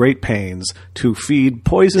gone to great pains to feed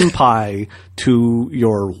poison pie to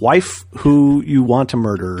your wife who you want to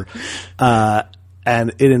murder, and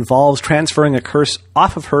it involves transferring a curse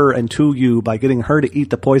off of her and to you by getting her to eat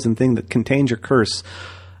the poison thing that contains your curse,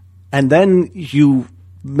 and then you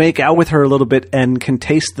make out with her a little bit and can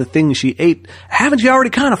taste the thing she ate, haven't you already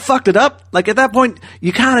kind of fucked it up? Like, at that point,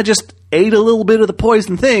 you kind of just ate a little bit of the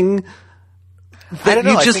poison thing that I don't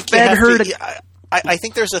know. You just fed her to... I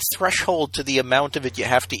think there's a threshold to the amount of it you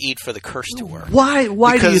have to eat for the curse to work. Why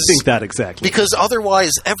do you think that exactly? Because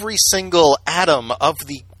otherwise every single atom of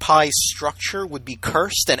the pie structure would be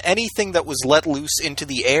cursed, and anything that was let loose into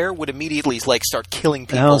the air would immediately start killing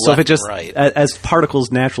people so if it just, right. As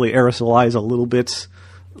particles naturally aerosolize a little bit,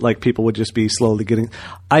 like, people would just be slowly getting...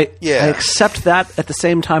 I accept that. At the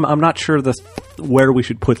same time, I'm not sure where we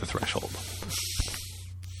should put the threshold.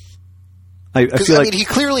 I feel like he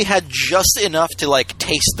clearly had just enough to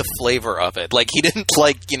taste the flavor of it. Like, he didn't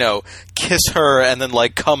kiss her and then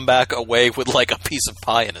come back away with a piece of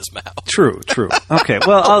pie in his mouth. True. Okay,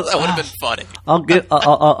 well, that would have been funny.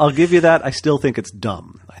 I'll give you that. I still think it's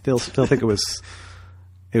dumb. I still think it was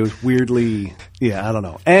weirdly. Yeah, I don't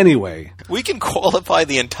know. Anyway, we can qualify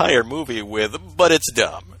the entire movie with, but it's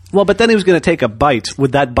dumb. Well, but then he was going to take a bite.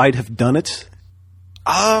 Would that bite have done it?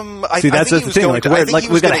 I that's think the thing.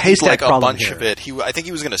 We've got a haystack problem here. I think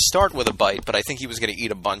he was going to start with a bite, but I think he was going to eat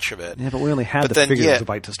a bunch of it. Yeah, but we only had the figure of a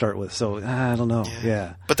bite to start with, so I don't know.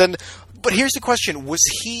 Yeah. But here's the question: was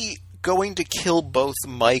he going to kill both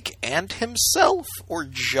Mike and himself, or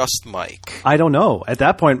just Mike? I don't know. At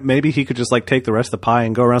that point, maybe he could just take the rest of the pie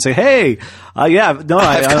and go around and say, "Hey,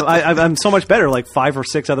 I'm so much better." 5 or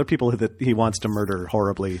 6 other people that he wants to murder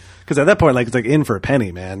horribly. Because at that point, it's in for a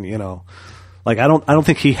penny, man. I don't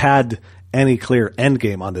think he had any clear end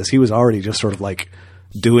game on this. He was already just sort of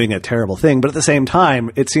doing a terrible thing. But at the same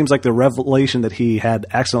time, it seems like the revelation that he had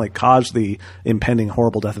accidentally caused the impending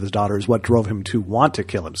horrible death of his daughter is what drove him to want to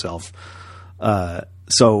kill himself.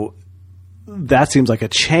 So that seems like a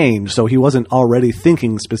change. So he wasn't already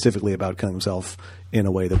thinking specifically about killing himself in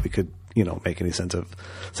a way that we could, make any sense of.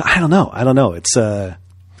 So I don't know. It's,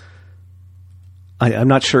 I'm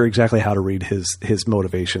not sure exactly how to read his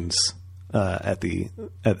motivations, at the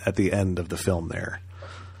end of the film there.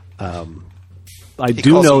 I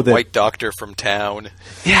do know that White Doctor from town.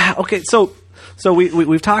 Yeah. Okay. So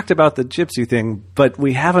we've talked about the gypsy thing, but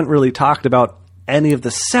we haven't really talked about any of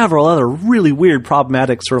the several other really weird,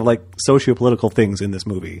 problematic sort of like socio-political things in this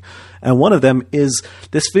movie. And one of them is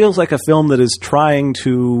this feels like a film that is trying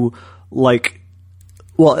to it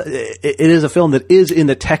is a film that is in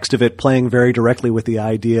the text of it playing very directly with the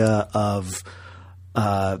idea of,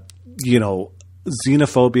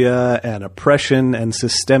 xenophobia and oppression and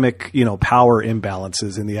systemic, power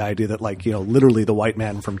imbalances, in the idea that literally the white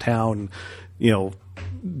man from town,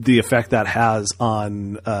 the effect that has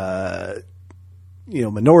on,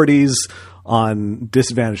 minorities, on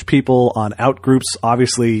disadvantaged people, on outgroups,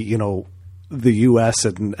 obviously, the U.S.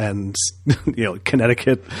 and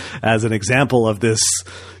Connecticut as an example of this,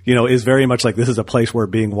 is very much like this is a place where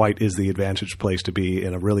being white is the advantaged place to be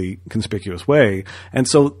in a really conspicuous way. And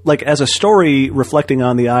so, as a story reflecting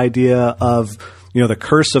on the idea of, the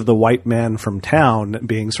curse of the white man from town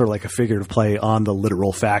being sort of like a figurative play on the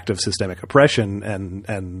literal fact of systemic oppression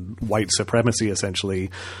and white supremacy,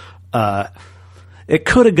 essentially, it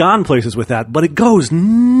could have gone places with that, but it goes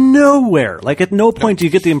nowhere. At no point do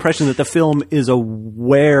you get the impression that the film is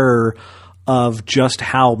aware of just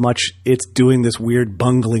how much it's doing this weird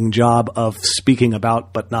bungling job of speaking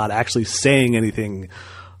about, but not actually saying anything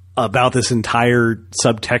about this entire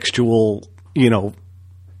subtextual,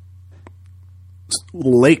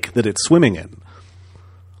 lake that it's swimming in.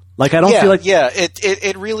 I don't feel like... Yeah,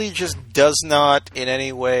 it really just does not in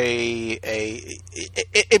any way...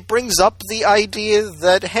 It brings up the idea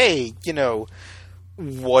that, hey,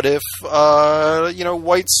 what if,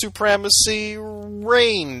 white supremacy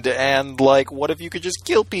reigned, and, what if you could just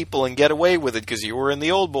kill people and get away with it because you were in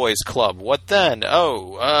the old boys club? What then?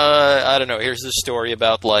 I don't know, here's this story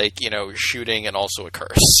about, shooting and also a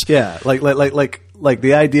curse. Yeah, like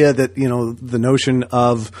the idea that, the notion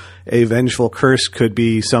of a vengeful curse could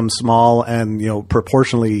be some small and,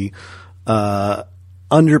 proportionally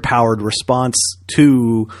underpowered response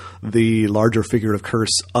to the larger figurative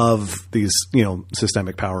curse of these,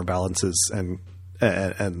 systemic power imbalances and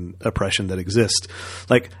oppression that exist.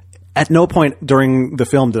 At no point during the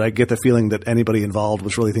film did I get the feeling that anybody involved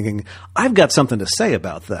was really thinking, I've got something to say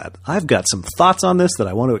about that. I've got some thoughts on this that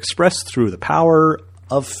I want to express through the power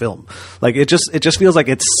of film. It just feels like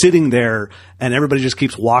it's sitting there and everybody just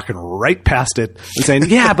keeps walking right past it and saying, we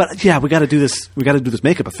got to do this. We got to do this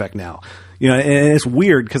makeup effect now. And it's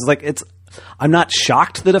weird because I'm not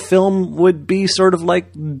shocked that a film would be sort of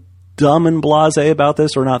dumb and blasé about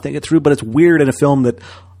this or not think it through, but it's weird in a film that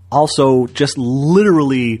also just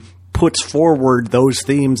literally puts forward those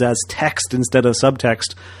themes as text instead of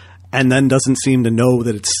subtext, and then doesn't seem to know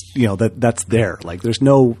that it's, that's there. There's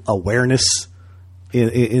no awareness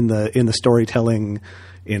in the storytelling,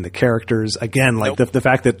 in the characters. Again, nope. the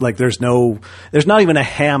fact that there's not even a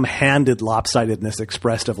ham-handed lopsidedness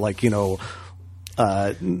expressed of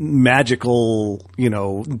magical,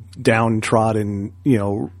 downtrodden,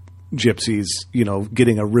 gypsies,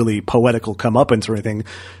 getting a really poetical comeuppance or anything.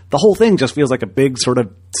 The whole thing just feels like a big sort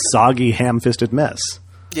of soggy, ham-fisted mess.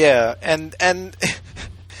 Yeah, and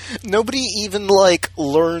nobody even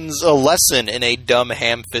learns a lesson in a dumb,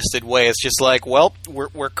 ham-fisted way. It's just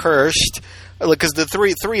we're cursed, because the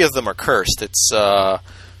three of them are cursed. It's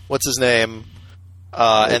what's his name,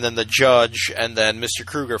 and then the judge, and then Mr.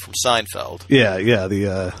 Kruger from Seinfeld. Yeah,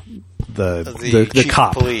 the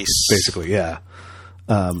cop, police, basically. Yeah,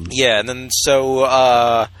 and then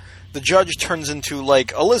so the judge turns into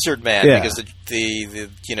a lizard man because the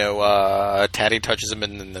Tatty touches him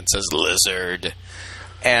and then says lizard.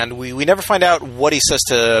 And we never find out what he says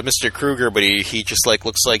to Mr. Kruger, but he just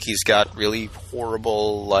looks like he's got really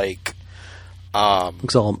horrible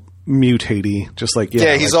looks all mutatey, just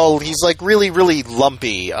he's really really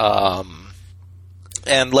lumpy.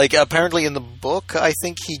 And apparently in the book, I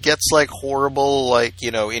think he gets horrible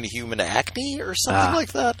inhuman acne or something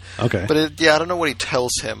like that. Okay, but I don't know what he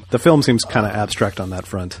tells him. The film seems kind of abstract on that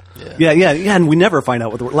front. Yeah, and we never find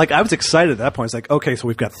out what the I was excited at that point. It's okay, so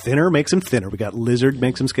we've got thinner makes him thinner, we got lizard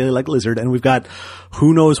makes him scaly like lizard, and we've got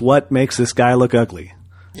who knows what makes this guy look ugly.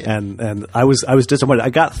 Yeah. And I was disappointed. I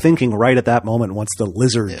got thinking right at that moment once the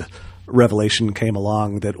lizard revelation came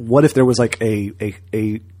along that what if there was like a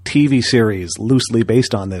TV series loosely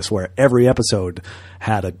based on this, where every episode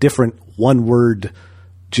had a different one-word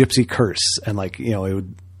gypsy curse, and like, you know, it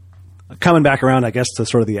would coming back around, I guess, to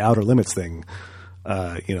sort of the Outer Limits thing.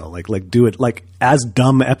 You know, like do it like as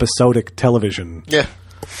dumb episodic television. Yeah,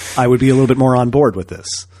 I would be a little bit more on board with this.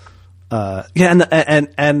 And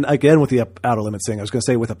again with the Outer Limits thing, I was going to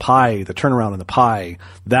say with the pie, the turnaround in the pie,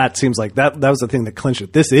 that seems like that was the thing that clinched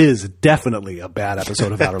it. This is definitely a bad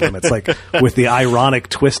episode of Outer Limits, like with the ironic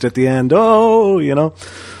twist at the end. Oh, you know.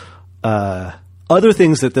 Other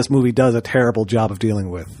things that this movie does a terrible job of dealing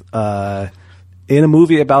with. In a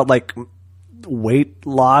movie about like weight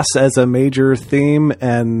loss as a major theme,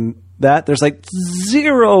 and that there's like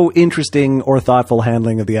zero interesting or thoughtful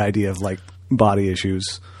handling of the idea of like body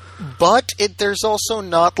issues. But there's also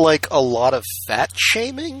not like a lot of fat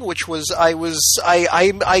shaming, which was I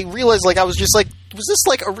realized, like, I was just like, was this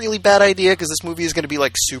like a really bad idea? Because this movie is going to be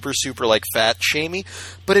like super like fat shamey,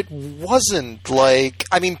 but it wasn't. Like,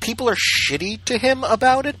 I mean, people are shitty to him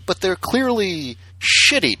about it, but they're clearly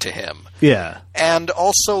shitty to him. Yeah. And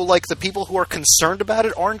also, like, the people who are concerned about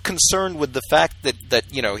it aren't concerned with the fact that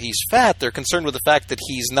you know, he's fat. They're concerned with the fact that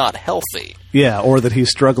he's not healthy. Yeah, or that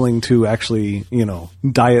he's struggling to actually, you know,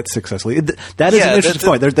 diet successfully. That is an interesting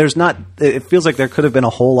point. There's not. It feels like there could have been a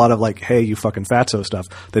whole lot of like, "Hey, you fucking fatso" stuff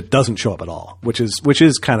that doesn't show up at all, which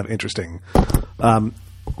is kind of interesting.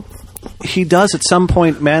 He does at some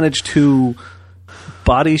point manage to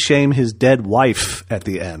body shame his dead wife at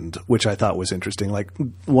the end, which I thought was interesting. Like,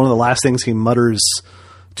 one of the last things he mutters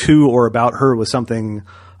to or about her was something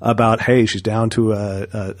about, hey, she's down to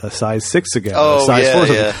a size 6 again. Oh, a size 4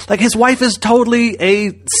 yeah. Like, his wife is totally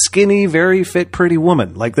a skinny, very fit, pretty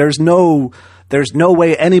woman. Like, there's no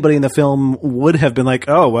way anybody in the film would have been like,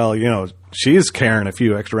 oh, well, you know, she's carrying a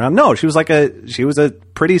few extra around. No, she was a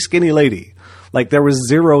pretty skinny lady. Like, there was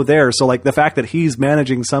zero there. So, like, the fact that he's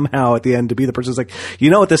managing somehow at the end to be the person who's like, you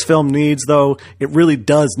know what this film needs, though? It really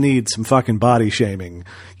does need some fucking body shaming.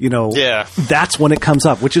 You know, yeah. That's when it comes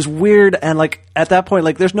up, which is weird. And, like, at that point,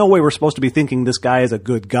 like, there's no way we're supposed to be thinking this guy is a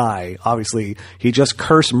good guy. Obviously, he just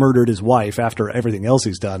curse murdered his wife after everything else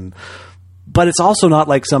he's done. But it's also not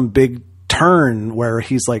like some big turn where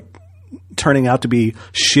he's, like, turning out to be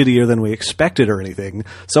shittier than we expected or anything.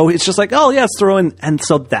 So it's just like, oh yeah, let's throw in, and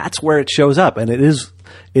so that's where it shows up, and it is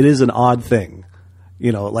an odd thing,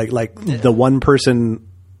 you know, like the one person,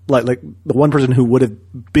 like the one person who would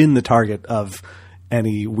have been the target of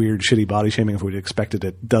any weird shitty body shaming if we'd expected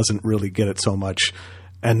it doesn't really get it so much,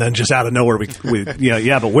 and then just out of nowhere we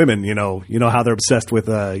yeah, but women, you know how they're obsessed with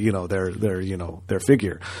you know, their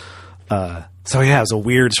figure. So yeah, it was a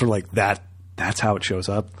weird sort of like that. That's how it shows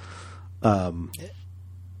up.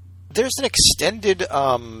 There's an extended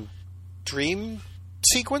dream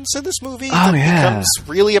sequence in this movie that becomes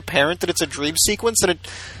really apparent that it's a dream sequence,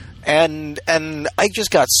 and I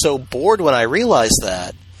just got so bored when I realized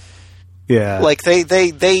that. Yeah, like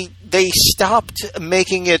they stopped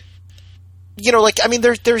making it. You know, like, I mean,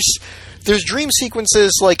 there's dream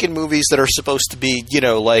sequences, like, in movies that are supposed to be, you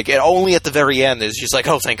know, like, only at the very end is just like,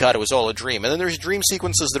 oh, thank God it was all a dream. And then there's dream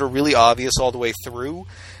sequences that are really obvious all the way through,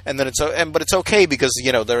 and then but it's okay because,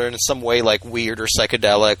 you know, they're in some way, like, weird or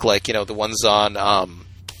psychedelic, like, you know, the ones on,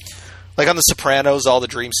 like on The Sopranos, all the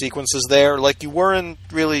dream sequences there, like, you weren't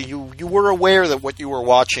really, you were aware that what you were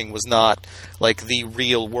watching was not, like, the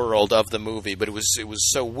real world of the movie, but it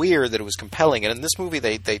was so weird that it was compelling. And in this movie,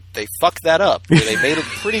 they fucked that up. They made it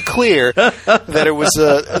pretty clear that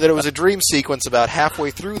it was a dream sequence about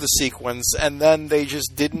halfway through the sequence, and then they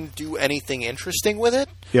just didn't do anything interesting with it.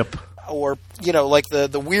 Yep. Or, you know, like,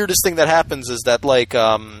 the weirdest thing that happens is that, like,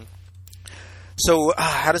 so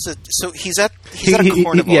how does it? So he's at a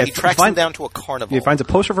carnival. He tracks him down to a carnival. He finds a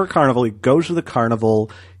poster for a carnival. He goes to the carnival.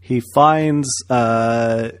 He finds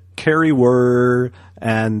Carrie Wurr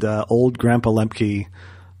and old Grandpa Lemke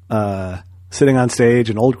sitting on stage,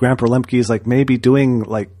 and old Grandpa Lemke is like maybe doing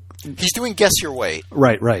like he's doing Guess Your Weight.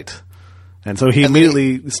 Right. And so he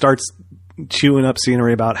immediately starts chewing up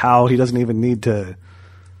scenery about how he doesn't even need to,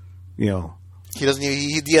 you know. He doesn't.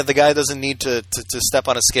 The guy doesn't need to step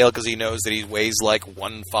on a scale because he knows that he weighs like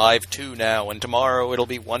 152 now, and tomorrow it'll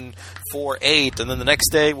be 148, and then the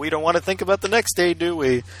next day we don't want to think about the next day, do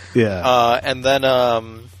we? Yeah. And then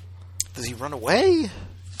does he run away?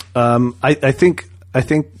 I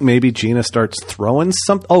think maybe Gina starts throwing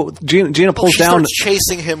something. Oh, Gina pulls down. Starts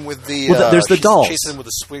chasing him with the. There's the dolls. Chasing him with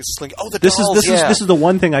a sling. Oh, the dolls. This is the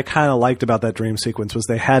one thing I kind of liked about that dream sequence was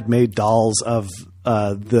they had made dolls of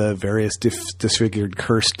the various disfigured,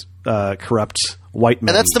 cursed, corrupt white men.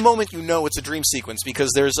 And that's the moment you know it's a dream sequence,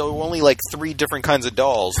 because there's only like 3 different kinds of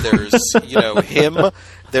dolls. There's, him,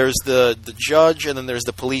 there's the judge, and then there's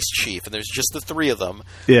the police chief, and there's just the 3 of them.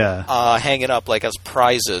 Yeah. Hanging up like as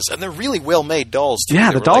prizes, and they're really well made dolls too.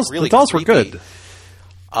 Yeah, the dolls were creepy. good.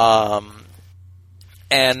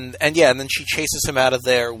 And then she chases him out of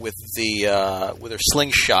there with her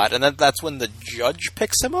slingshot, and then that's when the judge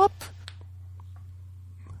picks him up.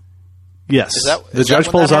 Yes, the judge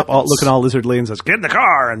pulls up, looking all lizardly, and says, "Get in the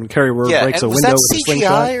car!" And Carrie breaks a window with a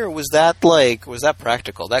slingshot. Was that CGI or was that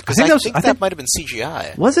practical? Because I think that might have been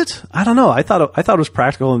CGI. Was it? I don't know. I thought it was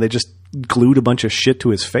practical, and they just glued a bunch of shit to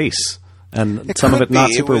his face, and some of it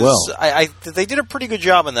not super well. They did a pretty good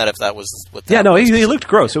job on that. If that was what. Yeah, no, he looked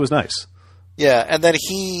gross. It was nice. Yeah, and then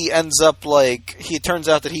he ends up it turns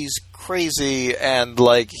out that he's crazy, and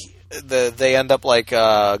they end up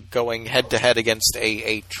going head to head against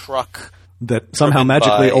a truck. That somehow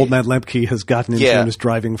magically Old Man Lemke has gotten into and is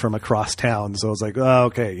driving from across town. So I was like, oh,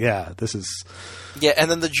 okay, yeah, this is... Yeah, and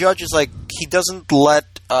then the judge is he doesn't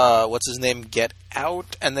let, what's his name, get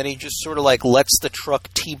out, and then he just sort of lets the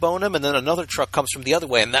truck T-bone him, and then another truck comes from the other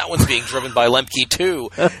way, and that one's being driven by Lemke too,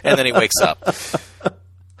 and then he wakes up.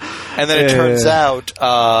 And then it turns out,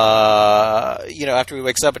 after he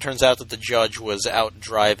wakes up, it turns out that the judge was out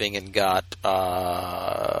driving and got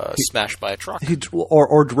smashed by a truck.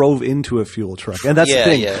 Or drove into a fuel truck. And that's the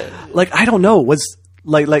thing. Yeah. I don't know. Was,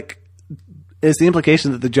 is the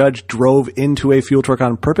implication that the judge drove into a fuel truck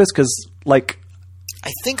on purpose? Because, I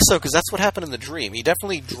think so, because that's what happened in the dream. He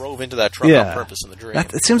definitely drove into that truck on purpose in the dream.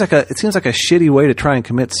 It seems like a shitty way to try and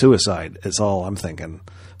commit suicide, is all I'm thinking.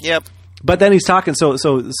 Yep. But then he's talking.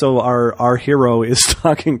 So our hero is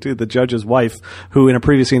talking to the judge's wife, who in a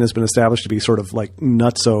previous scene has been established to be sort of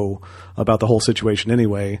nutso about the whole situation.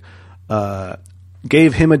 Anyway,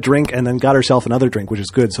 gave him a drink and then got herself another drink, which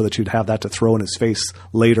is good, so that she'd have that to throw in his face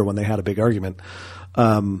later when they had a big argument.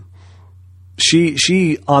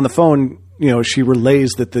 She on the phone, she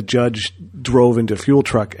relays that the judge drove into a fuel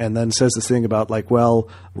truck, and then says this thing about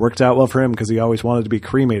worked out well for him because he always wanted to be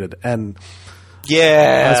cremated. And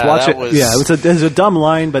yeah, it was a dumb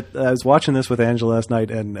line, but I was watching this with Angela last night,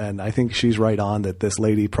 and I think she's right on that this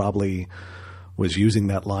lady probably was using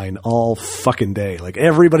that line all fucking day.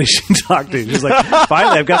 Everybody she talked to, she's like,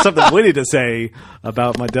 finally, I've got something witty to say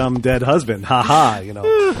about my dumb dead husband. Ha ha,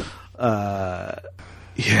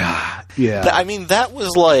 Yeah. I mean, that was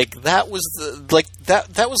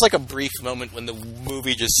a brief moment when the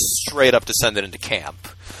movie just straight up descended into camp.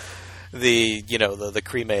 The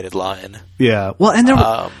cremated line. Yeah. Well, and there,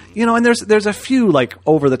 and there's a few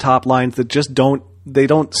over the top lines that just don't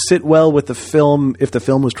sit well with the film if the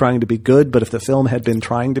film was trying to be good, but if the film had been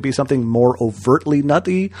trying to be something more overtly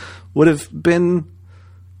nutty, would have been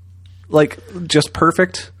just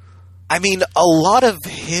perfect. I mean, a lot of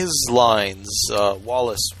his lines,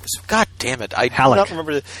 Wallace, God damn it, I do not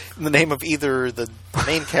remember the name of either the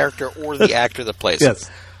main character or the actor that plays it.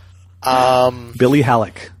 Yes. Billy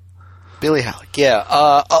Halleck. Billy Halleck,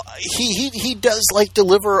 yeah. He does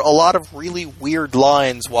deliver a lot of really weird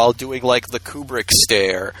lines while doing the Kubrick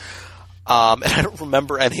stare. And I don't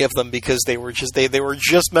remember any of them because they were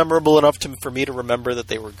just memorable enough for me to remember that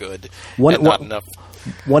they were good. Not enough.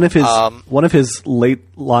 One of his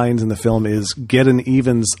late lines in the film is "Get an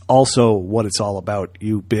even's also what it's all about,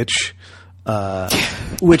 you bitch,"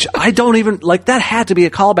 which I don't even that had to be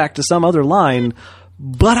a callback to some other line.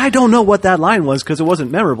 But I don't know what that line was because it wasn't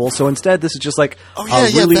memorable. So instead, this is just a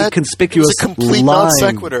really conspicuous a complete line. Non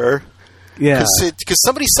sequitur. Yeah, because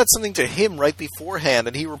somebody said something to him right beforehand,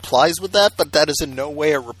 and he replies with that, but that is in no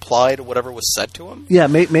way a reply to whatever was said to him. Yeah,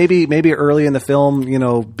 maybe early in the film,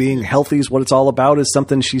 being healthy is what it's all about is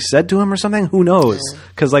something she said to him or something. Who knows?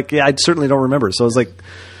 Because I certainly don't remember. So it's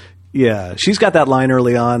she's got that line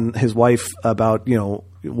early on. His wife about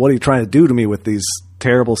what are you trying to do to me with these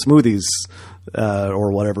terrible smoothies?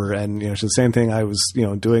 Or whatever, and it's the same thing I was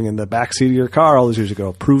doing in the backseat of your car all those years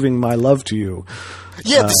ago, proving my love to you.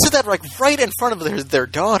 Yeah, they said that right in front of their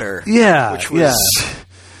daughter. Yeah, which was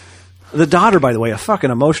the daughter, by the way, a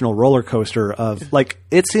fucking emotional roller coaster of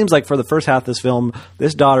it seems like for the first half of this film,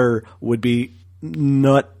 this daughter would be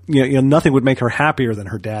nothing would make her happier than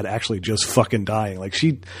her dad actually just fucking dying.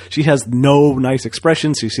 She has no nice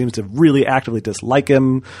expressions. She seems to really actively dislike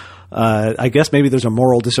him. I guess maybe there's a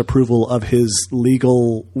moral disapproval of his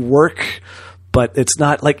legal work, but it's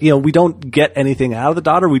not we don't get anything out of the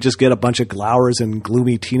daughter. We just get a bunch of glowers and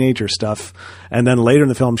gloomy teenager stuff. And then later in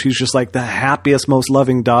the film, she's just the happiest, most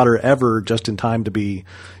loving daughter ever, just in time to be,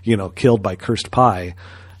 killed by cursed pie.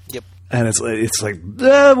 Yep. And it's like,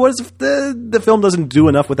 the film doesn't do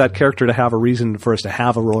enough with that character to have a reason for us to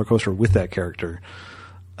have a roller coaster with that character.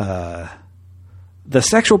 The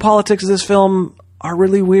sexual politics of this film are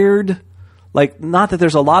really weird. Like, not that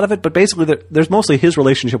there's a lot of it, but basically there's mostly his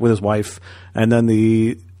relationship with his wife, and then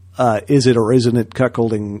the is it or isn't it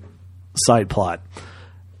cuckolding side plot.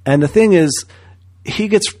 And the thing is, he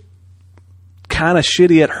gets kind of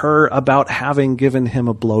shitty at her about having given him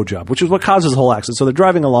a blowjob, which is what causes the whole accident. So they're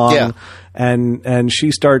driving along, and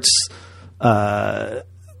she starts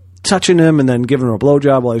touching him and then giving him a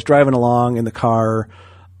blowjob while he's driving along in the car.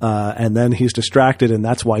 And then he's distracted, and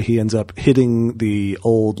that's why he ends up hitting the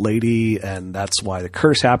old lady, and that's why the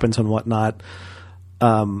curse happens and whatnot.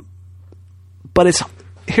 But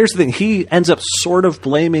here's the thing. He ends up sort of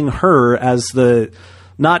blaming her as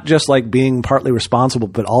not just like being partly responsible,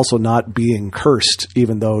 but also not being cursed,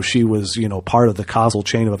 even though she was, part of the causal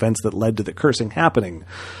chain of events that led to the cursing happening.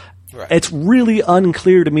 Right. It's really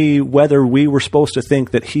unclear to me whether we were supposed to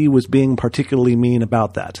think that he was being particularly mean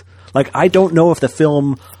about that. Like, I don't know if the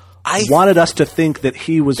film wanted us to think that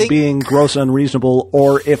he was being gross and unreasonable,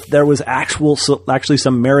 or if there was actually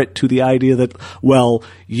some merit to the idea that, well,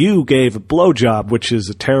 you gave a blowjob, which is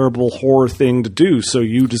a terrible horror thing to do, so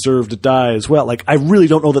you deserve to die as well. Like, I really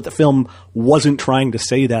don't know that the film wasn't trying to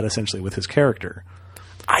say that, essentially, with his character.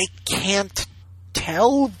 I can't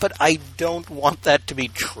tell, but I don't want that to be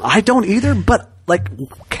true. I don't either, but like,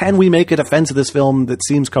 can we make a defense of this film that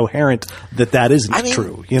seems coherent that isn't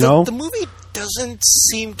true, The movie doesn't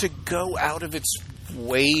seem to go out of its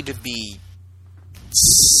way to be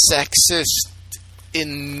sexist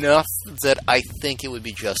enough that I think it would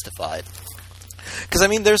be justified. Because,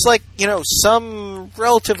 there's, some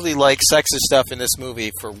relatively, sexist stuff in this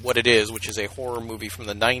movie for what it is, which is a horror movie from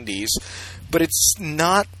the 90s, but it's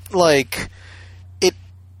not,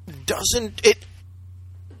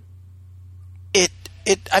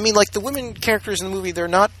 the women characters in the movie, they're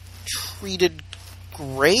not treated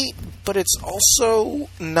great, but it's also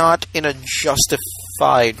not in a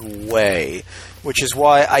justified way, which is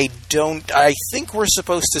why I think we're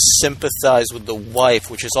supposed to sympathize with the wife,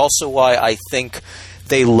 which is also why I think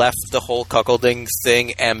they left the whole cuckolding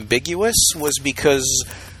thing ambiguous, was because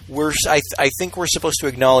I think we're supposed to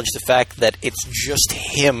acknowledge the fact that it's just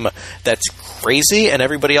him that's crazy, and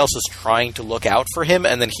everybody else is trying to look out for him,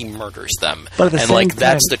 and then he murders them. But that's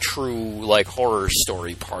the true horror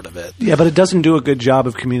story part of it. Yeah, but it doesn't do a good job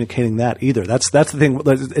of communicating that either. That's the thing.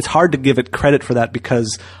 It's hard to give it credit for that,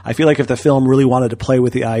 because I feel like if the film really wanted to play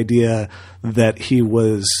with the idea that he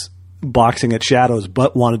was boxing at shadows,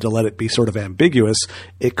 but wanted to let it be sort of ambiguous,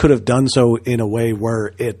 it could have done so in a way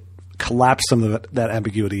where it collapse some of that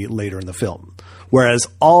ambiguity later in the film. Whereas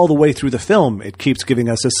all the way through the film, it keeps giving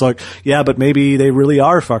us this but maybe they really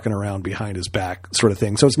are fucking around behind his back sort of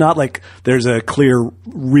thing. So it's not like there's a clear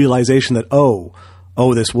realization that,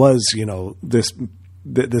 this was,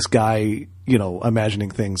 this guy, imagining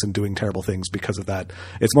things and doing terrible things because of that.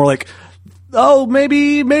 It's more like,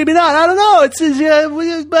 maybe not. I don't know.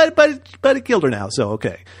 But it killed her now. So,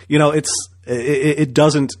 okay. It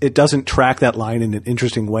doesn't track that line in an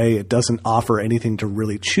interesting way. It doesn't offer anything to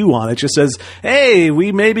really chew on. It just says, hey,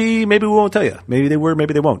 maybe we won't tell you. Maybe they were,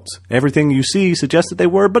 maybe they won't. Everything you see suggests that they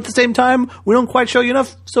were, but at the same time, we don't quite show you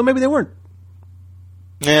enough, so maybe they weren't.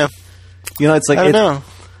 Yeah. It's like, I don't know.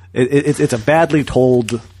 It's a badly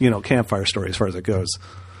told, campfire story as far as it goes.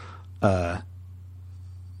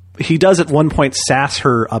 He does at one point sass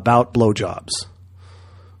her about blowjobs,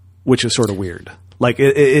 which is sort of weird. Like,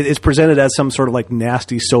 it's presented as some sort of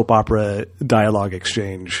nasty soap opera dialogue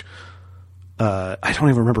exchange. I don't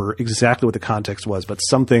even remember exactly what the context was, but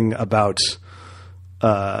something about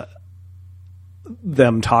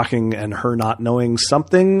them talking and her not knowing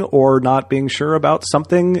something or not being sure about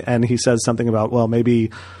something. And he says something about, well,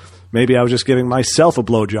 maybe I was just giving myself a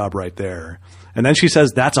blowjob right there. And then she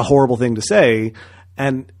says, that's a horrible thing to say.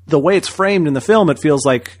 And the way it's framed in the film, it feels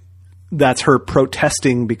like that's her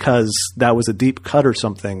protesting because that was a deep cut or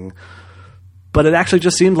something. But it actually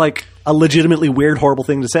just seemed like a legitimately weird, horrible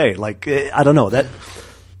thing to say. I don't know, that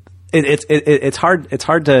it's hard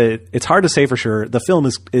to say for sure. The film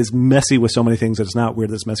is messy with so many things that it's not weird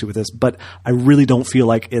that it's messy with this, but I really don't feel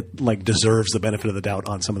like it deserves the benefit of the doubt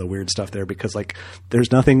on some of the weird stuff there, because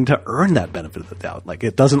there's nothing to earn that benefit of the doubt.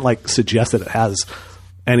 It doesn't suggest that it has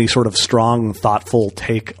any sort of strong, thoughtful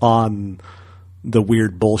take on the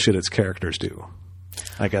weird bullshit its characters do,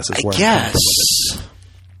 I guess is where. I guess.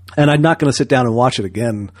 And I'm not going to sit down and watch it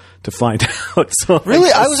again to find out. So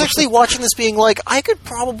really, I was actually watching this being I could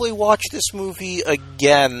probably watch this movie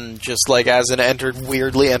again, just as an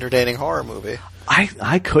weirdly entertaining horror movie.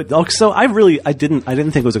 I could. Oh, so I didn't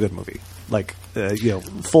think it was a good movie. Like,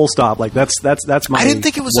 full stop. Like that's my. I didn't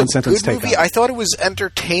think it was a good movie. I thought it was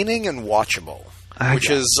entertaining and watchable, which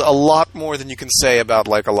is a lot more than you can say about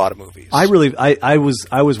like a lot of movies. I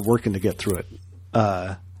was working to get through it.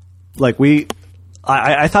 I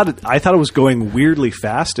thought it was going weirdly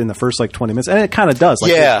fast in the first like 20 minutes, and it kind of does.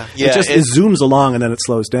 Like, it zooms along and then it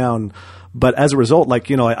slows down. But as a result, like,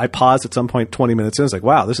 I paused at some point 20 minutes in. It's like,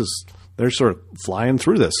 wow, they're sort of flying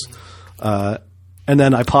through this. And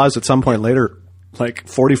then I paused at some point later, like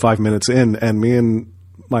 45 minutes in, and me and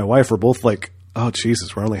my wife were both like, oh,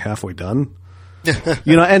 Jesus, we're only halfway done.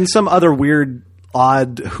 And some other weird,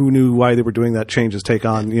 odd, who knew why they were doing that changes take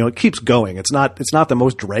on, it keeps going. It's not the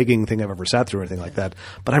most dragging thing I've ever sat through or anything like that.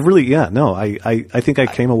 But I think I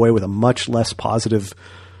came away with a much less positive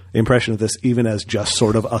impression of this, even as just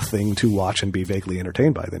sort of a thing to watch and be vaguely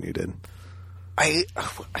entertained by than you did. I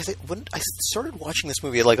think when I started watching this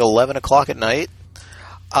movie at like 11 o'clock at night,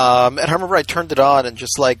 and I remember I turned it on and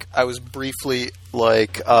just like I was briefly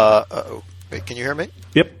like, wait, can you hear me?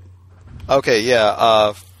 Yep. Okay,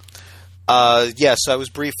 yeah. Yes, I was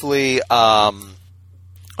briefly.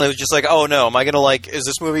 I was just like, oh no, am I going to like? Is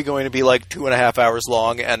this movie going to be like 2.5 hours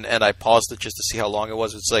long? And I paused it just to see how long it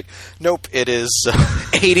was. It's like, nope, it is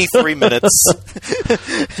 83 minutes.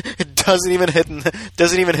 It doesn't even hit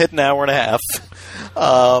an hour and a half.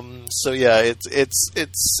 So yeah,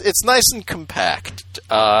 it's nice and compact.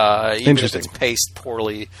 Even if it's paced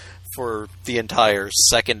poorly for the entire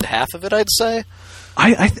second half of it, I'd say.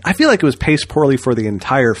 I feel like it was paced poorly for the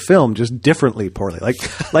entire film, just differently poorly. Like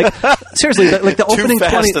seriously, like the opening too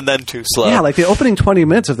fast 20 and then too slow. Yeah, like the opening 20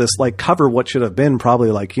 minutes of this like cover what should have been probably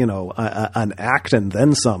like an act and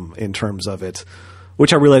then some in terms of it,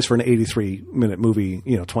 which I realize for an 83-minute movie,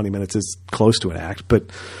 20 minutes is close to an act, but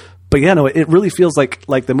yeah, no, it really feels like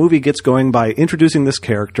the movie gets going by introducing this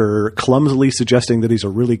character, clumsily suggesting that he's a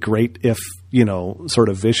really great, if, sort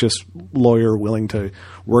of vicious lawyer willing to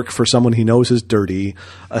work for someone he knows is dirty,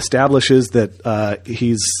 establishes that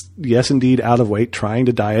he's, yes, indeed, out of weight, trying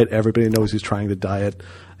to diet. Everybody knows he's trying to diet.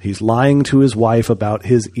 He's lying to his wife about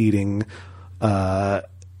his eating.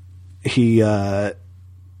 He is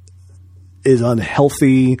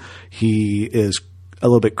unhealthy. He is a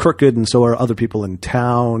little bit crooked, and so are other people in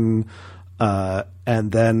town.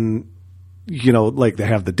 And then, like they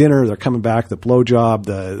have the dinner, they're coming back, the blowjob,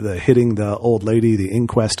 the hitting the old lady, the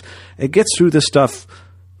inquest. It gets through this stuff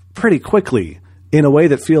pretty quickly in a way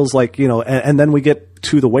that feels like, and then we get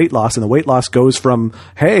to the weight loss, and the weight loss goes from,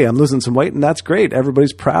 hey, I'm losing some weight and that's great,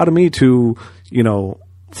 everybody's proud of me, to,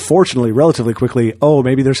 fortunately, relatively quickly, oh,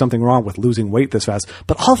 maybe there's something wrong with losing weight this fast.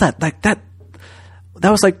 But all that, like that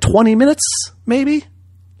was like 20 minutes, maybe?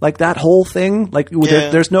 Like that whole thing? Like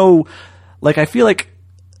there's no... Like I feel like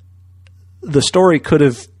the story could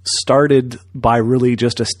have started by really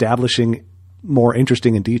just establishing more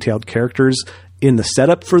interesting and detailed characters in the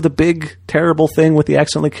setup for the big, terrible thing with the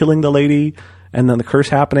accidentally killing the lady and then the curse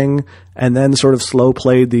happening, and then sort of slow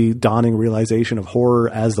played the dawning realization of horror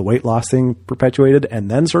as the weight loss thing perpetuated, and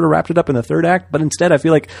then sort of wrapped it up in the third act. But instead, I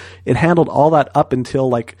feel like it handled all that up until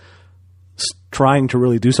like trying to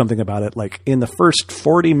really do something about it, like in the first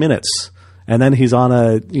 40 minutes, and then he's on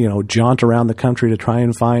a jaunt around the country to try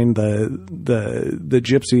and find the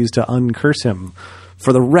gypsies to uncurse him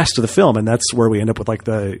for the rest of the film, and that's where we end up with like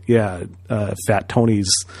Fat Tony's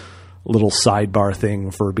little sidebar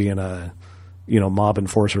thing for being a mob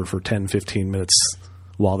enforcer for 10-15 minutes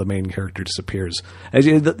while the main character disappears.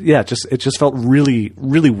 It just felt really,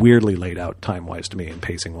 really weirdly laid out time wise to me and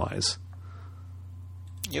pacing wise.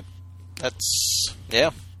 Yep. That's,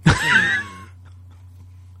 yeah.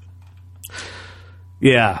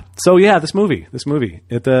 Yeah. So yeah, this movie,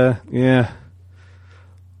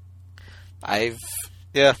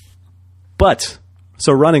 yeah. But,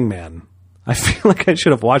 so Running Man, I feel like I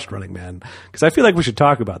should have watched Running Man, because I feel like we should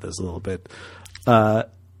talk about this a little bit. I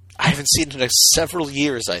haven't seen it in several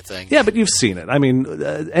years, I think. Yeah, but you've seen it. I mean,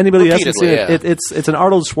 anybody else has seen it? It's an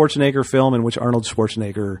Arnold Schwarzenegger film in which Arnold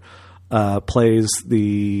Schwarzenegger plays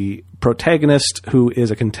the protagonist who is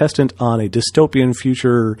a contestant on a dystopian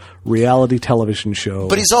future reality television show.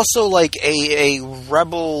 But he's also like a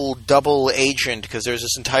rebel double agent, because there's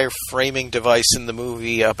this entire framing device in the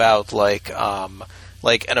movie about like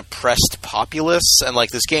an oppressed populace, and like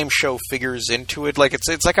this game show figures into it. Like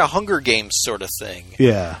it's like a Hunger Games sort of thing.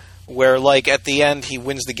 Yeah. Where like at the end he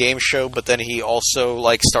wins the game show, but then he also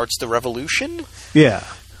like starts the revolution. Yeah.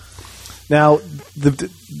 Now,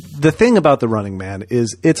 the thing about The Running Man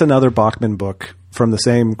is it's another Bachman book from the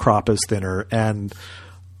same crop as Thinner, and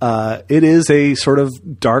it is a sort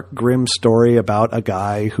of dark, grim story about a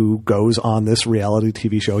guy who goes on this reality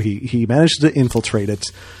TV show. He manages to infiltrate it,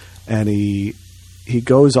 and he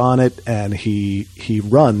goes on it, and he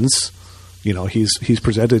runs. You know, he's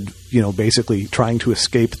presented, you know, basically trying to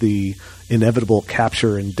escape the inevitable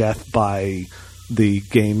capture and death by the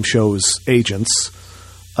game show's agents.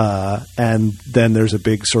 And then there's a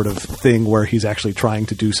big sort of thing where he's actually trying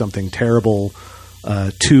to do something terrible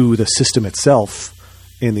to the system itself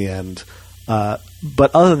in the end.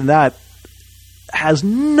 But other than that, has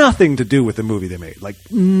nothing to do with the movie they made. Like,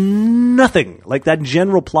 nothing. Like, that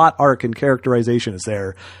general plot arc and characterization is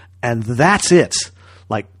there, and that's it.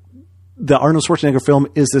 Like, the Arnold Schwarzenegger film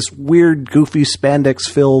is this weird, goofy,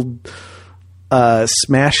 spandex-filled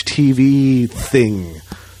Smash TV thing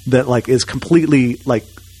that, like, is completely, like,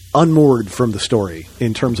 unmoored from the story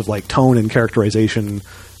in terms of, like, tone and characterization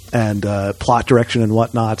and plot direction and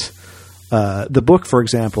whatnot. The book, for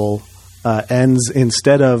example, ends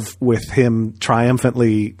instead of with him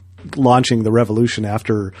triumphantly launching the revolution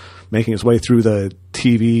after making his way through the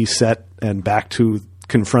TV set and back to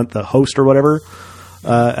confront the host or whatever,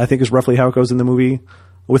 I think is roughly how it goes in the movie,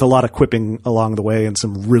 with a lot of quipping along the way and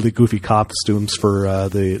some really goofy costumes for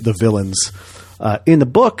the villains. In the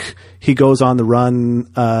book, he goes on the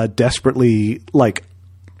run, desperately, like,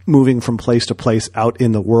 moving from place to place out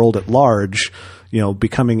in the world at large, you know,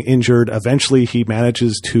 becoming injured. Eventually, he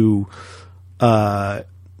manages to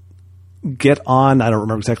get on, I don't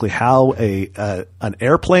remember exactly how, an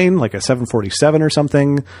airplane, like a 747 or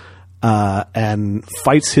something, and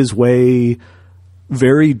fights his way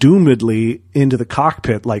very doomedly into the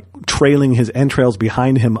cockpit, like trailing his entrails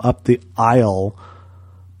behind him up the aisle,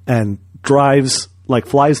 and drives, like,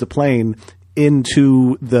 flies the plane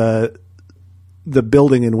into the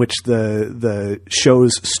building in which the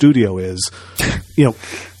show's studio is. You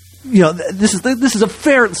know, this is a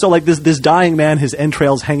fair. So, like, this dying man, his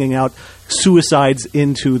entrails hanging out, suicides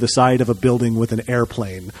into the side of a building with an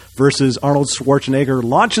airplane, versus Arnold Schwarzenegger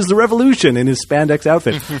launches the revolution in his spandex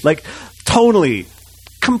outfit. Like, tonally,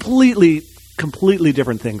 completely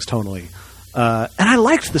different things tonally. And I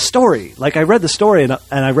liked the story. Like, I read the story, and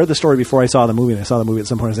I read the story before I saw the movie, and I saw the movie at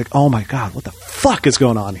some point. I was like, oh my God, what the fuck is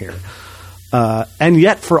going on here? And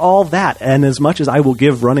yet, for all that, and as much as I will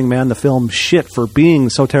give Running Man the film shit for being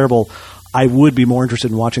so terrible, I would be more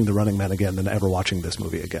interested in watching The Running Man again than ever watching this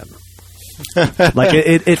movie again. Like,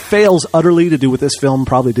 it fails utterly to do what this film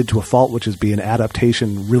probably did to a fault, which is be an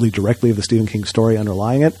adaptation really directly of the Stephen King story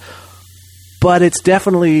underlying it. But it's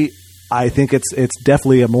definitely, I think it's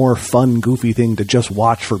definitely a more fun, goofy thing to just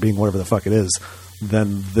watch for being whatever the fuck it is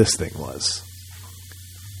than this thing was.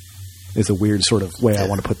 Is a weird sort of way I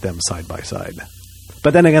want to put them side by side.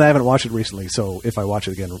 But then again, I haven't watched it recently, so if I watch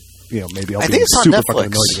it again, you know, maybe I'll be super fucking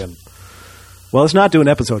annoyed again. Well, let's not do an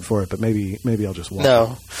episode for it, but maybe I'll just watch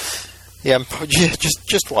it. Yeah,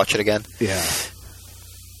 just watch it again. Yeah.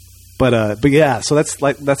 But yeah, so that's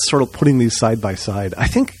sort of putting these side by side. I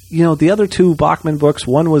think, you know, the other two Bachman books,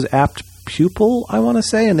 one was Apt Pupil, I want to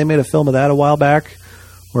say, and they made a film of that a while back,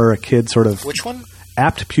 where a kid sort of... Which one?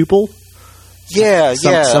 Apt Pupil. Yeah,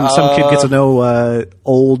 Some kid gets to know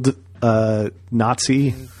old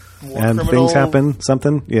Nazi, and criminal things happen.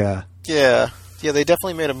 Something, yeah. Yeah, they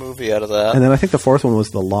definitely made a movie out of that. And then I think the fourth one was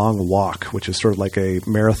The Long Walk, which is sort of like a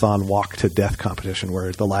marathon walk to death competition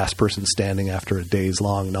where the last person standing after a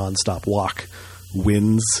days-long nonstop walk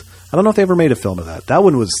wins. I don't know if they ever made a film of that. That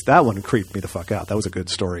one creeped me the fuck out. That was a good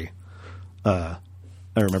story. I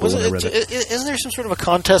remember when I read it. Isn't there some sort of a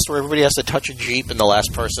contest where everybody has to touch a Jeep and the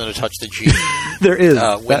last person to touch the Jeep there is.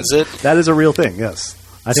 Wins it? That is a real thing, yes.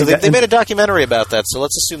 So they made a documentary about that, so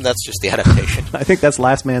let's assume that's just the adaptation. I think that's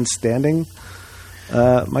Last Man Standing.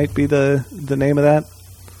 Might be the name of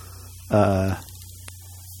that.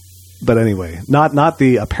 But anyway, not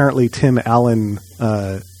the apparently Tim Allen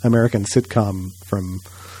American sitcom from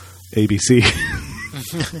ABC.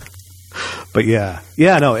 But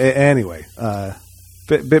anyway,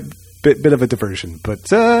 bit of a diversion.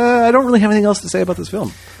 But I don't really have anything else to say about this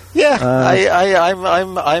film. Yeah,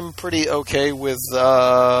 I'm pretty okay with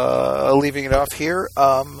leaving it off here.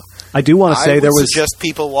 I do want to say I would suggest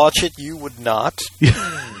people watch it. You would not.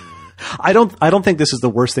 I don't think this is the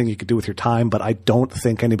worst thing you could do with your time, but I don't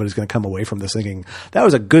think anybody's going to come away from this thinking that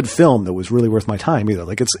was a good film that was really worth my time either.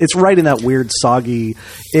 Like it's right in that weird, soggy.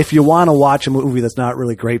 If you want to watch a movie that's not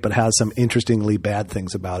really great but has some interestingly bad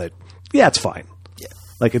things about it, yeah, it's fine. Yeah,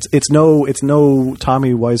 like it's no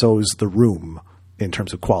Tommy Wiseau's The Room in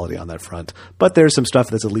terms of quality on that front, but there's some stuff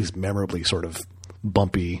that's at least memorably sort of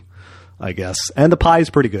bumpy, I guess. And The Pie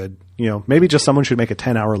is pretty good. You know, maybe just someone should make a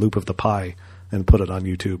 10-hour loop of The Pie and put it on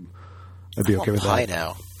YouTube. I'd be okay with pie that.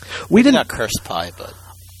 Now. We didn't not cursed pie, but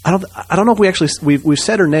I don't know if we actually we've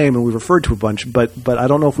said her name and we referred to a bunch, but I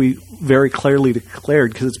don't know if we very clearly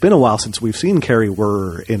declared, because it's been a while since we've seen Carrie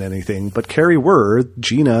Wurr in anything. But Carrie Wurr,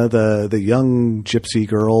 Gina, the young gypsy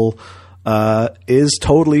girl, is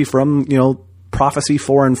totally from Prophecy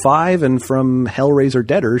 4 and 5 and from Hellraiser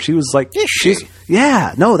Deader. She was like, that's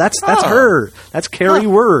her. That's Carrie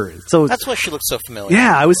Wurr. So that's why she looked so familiar.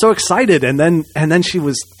 Yeah, I was so excited, and then she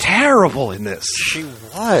was terrible in this. She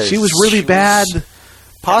was really bad.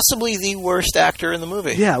 Possibly the worst actor in the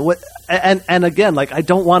movie. Yeah, and again, like, I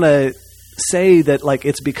don't want to say that like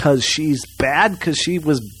it's because she's bad, because she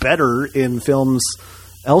was better in films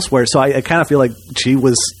elsewhere. So I kind of feel like she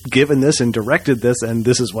was given this and directed this, and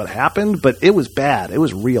this is what happened. But it was bad. It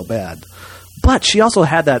was real bad. But she also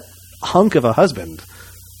had that hunk of a husband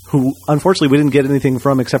who, unfortunately, we didn't get anything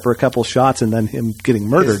from except for a couple shots and then him getting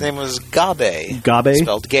murdered. His name was Gabe. Gabe?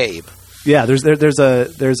 Spelled Gabe. Yeah, there's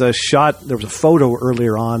a shot. There was a photo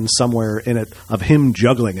earlier on somewhere in it of him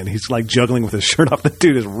juggling, and he's like juggling with his shirt off. The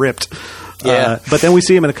dude is ripped. Yeah. But then we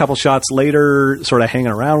see him in a couple shots later, sort of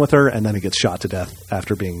hanging around with her, and then he gets shot to death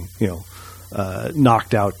after being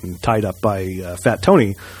knocked out and tied up by Fat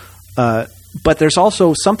Tony. But there's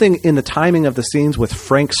also something in the timing of the scenes with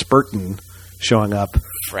Frank Spurton showing up.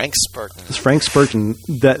 Frank Spurton. It's Frank Spurton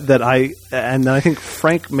that I think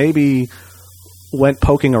Frank maybe went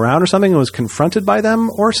poking around or something and was confronted by them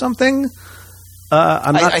or something.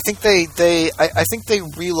 I think they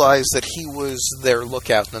realized that he was their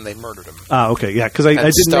lookout, and then they murdered him. Okay, yeah, because I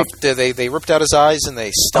didn't. They ripped out his eyes and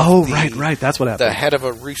they stuffed. Oh, right, that's what happened. The head of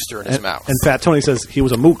a rooster in his mouth. And Fat Tony says he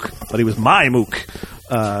was a mook, but he was my mook.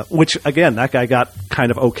 Which again, that guy got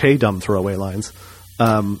kind of okay dumb throwaway lines.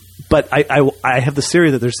 But I have the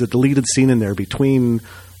theory that there's a deleted scene in there between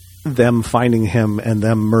them finding him and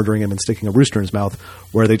them murdering him and sticking a rooster in his mouth,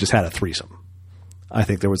 where they just had a threesome. I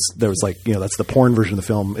think there was like, that's the porn version of the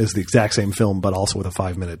film, is the exact same film, but also with a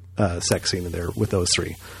 5-minute sex scene in there with those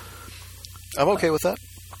three. I'm okay with that.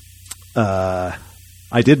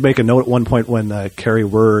 I did make a note at one point when Carrie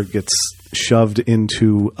Wurr gets shoved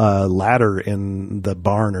into a ladder in the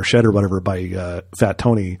barn or shed or whatever by Fat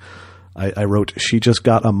Tony. I wrote, she just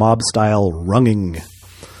got a mob-style runging.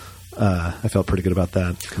 I felt pretty good about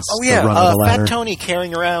that. Oh, yeah. Fat Tony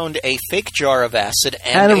carrying around a fake jar of acid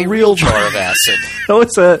and a real jar of acid.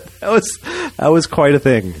 that was quite a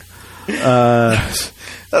thing.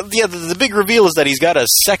 The big reveal is that he's got a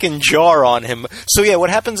second jar on him. So, yeah, what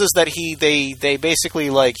happens is that they basically,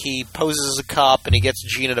 like, he poses as a cop and he gets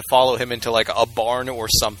Gina to follow him into, like, a barn or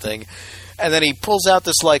something. And then he pulls out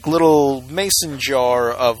this, like, little mason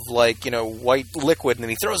jar of, like, white liquid, and then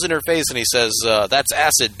he throws it in her face, and he says, "That's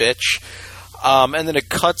acid, bitch." And then it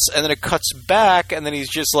cuts back, and then he's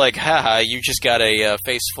just like, "Haha, you just got a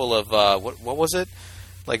face full of what was it?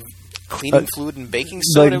 Like cleaning fluid and baking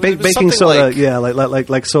soda, like baking soda,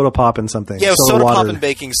 like soda pop and something. Yeah, soda pop and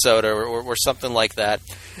baking soda, or something like that."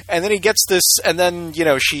 And then he gets this, and then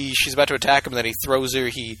she's about to attack him, and then he throws her.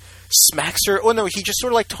 He smacks her. Oh no, he just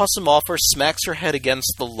sort of like tosses him off her, smacks her head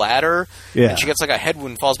against the ladder, and she gets like a head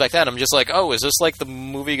wound, falls back down. I'm just like, oh, is this like the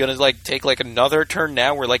movie going to like take like another turn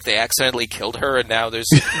now, where like they accidentally killed her, and now there's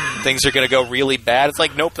things are going to go really bad? It's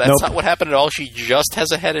like, nope, that's not what happened at all. She just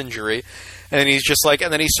has a head injury, and then he's just like,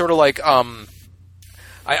 and then he's sort of like,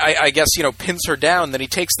 I guess, pins her down. Then he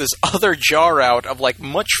takes this other jar out of, like,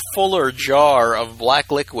 much fuller jar of black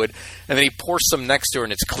liquid, and then he pours some next to her,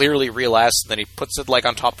 and it's clearly real acid. Then he puts it, like,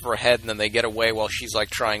 on top of her head, and then they get away while she's,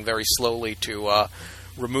 like, trying very slowly to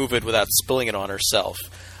remove it without spilling it on herself.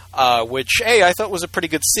 Which, I thought was a pretty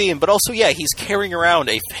good scene. But also, yeah, he's carrying around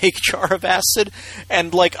a fake jar of acid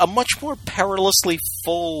and, like, a much more perilously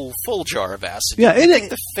full jar of acid. Yeah, in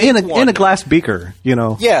a glass beaker,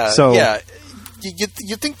 Yeah, so. Yeah.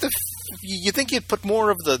 You think you'd put more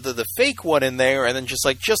of the fake one in there, and then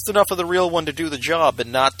just enough of the real one to do the job,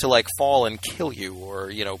 and not to like fall and kill you,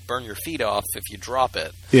 or burn your feet off if you drop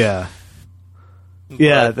it. Yeah,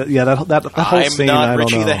 that whole scene. I'm not I don't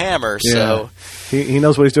Richie know. the Hammer, yeah. so he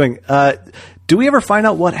knows what he's doing. Do we ever find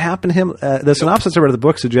out what happened to him? The synopsis of the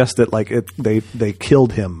book suggests that like they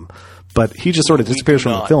killed him. But he just sort of disappears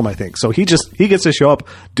from the film, I think. So he gets to show up,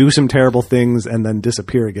 do some terrible things, and then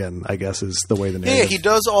disappear again, I guess, is the way the narrative. Yeah, he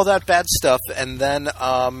does all that bad stuff, and then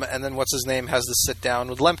what's his name has to sit down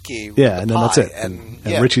with Lemke. Yeah, and then pie, that's it. And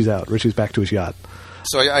Richie's out. Richie's back to his yacht.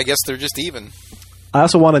 So I guess they're just even. I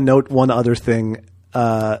also want to note one other thing. Two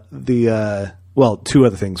other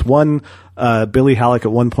things. One, Billy Halleck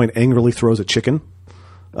at one point angrily throws a chicken.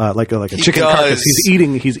 Like a chicken carcass. He's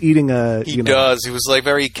eating a. He does. He was like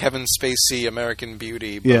very Kevin Spacey, American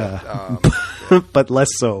Beauty. But, yeah. but less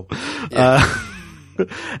so. Yeah.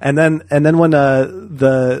 And then when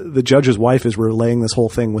the judge's wife is relaying this whole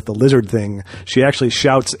thing with the lizard thing, she actually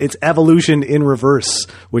shouts, "It's evolution in reverse,"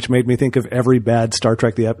 which made me think of every bad Star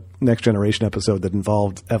Trek: The Next Generation episode that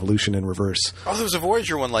involved evolution in reverse. Oh, there was a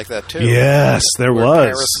Voyager one like that too. Yes, there was.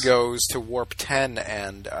 Paris goes to warp 10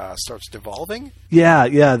 and starts devolving. Yeah.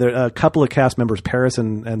 There a couple of cast members, Paris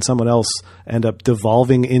and someone else, end up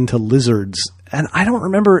devolving into lizards. And I don't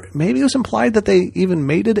remember. Maybe it was implied that they even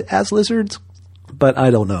mated as lizards. But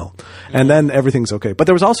I don't know. And then everything's okay. But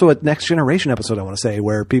there was also a Next Generation episode, I want to say,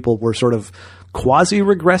 where people were sort of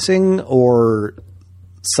quasi-regressing or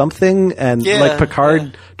something. And like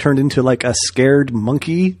Picard turned into like a scared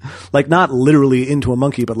monkey. Like not literally into a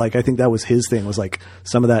monkey, but like I think that was his thing, was like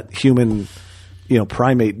some of that human,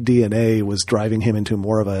 primate DNA was driving him into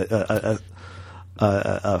more of a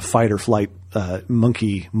fight or flight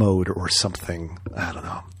monkey mode or something. I don't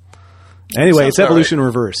know. Anyway, it's evolution in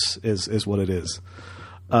reverse is what it is.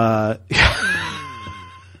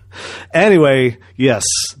 Anyway, yes,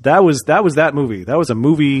 that was that movie. That was a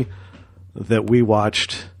movie that we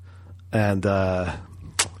watched, and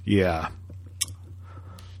yeah,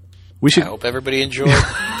 we should. I hope everybody enjoyed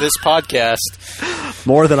this podcast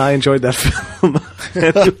more than I enjoyed that film.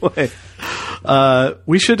 Anyway,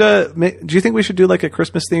 we should. Do you think we should do like a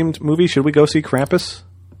Christmas themed movie? Should we go see Krampus?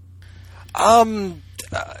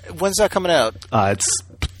 When's that coming out?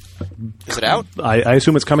 Is it out? I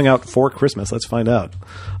assume it's coming out for Christmas. Let's find out.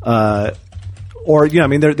 Or there are a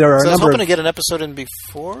number. I was hoping to get an episode in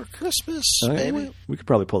before Christmas. Maybe we could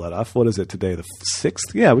probably pull that off. What is it today? The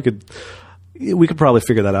 6th? Yeah, we could probably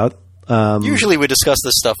figure that out. Usually we discuss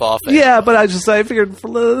this stuff often. Yeah, but I figured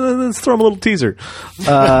let's throw them a little teaser.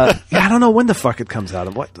 I don't know when the fuck it comes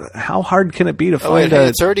out. How hard can it be to find?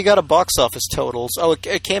 It's already got a box office totals. Oh,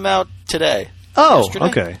 it came out today. Oh, yesterday?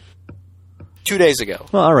 Okay. 2 days ago.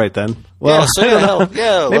 Well, all right then. Well, maybe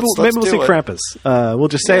we'll see Krampus. We'll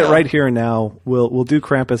just say it right here and now. We'll do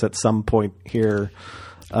Krampus at some point here.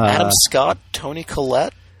 Adam Scott, Toni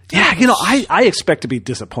Collette. Yeah, I expect to be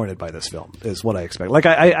disappointed by this film, is what I expect. Like,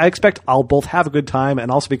 I expect I'll both have a good time and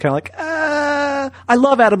also be kind of like, I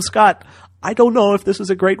love Adam Scott. I don't know if this is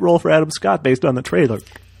a great role for Adam Scott based on the trailer.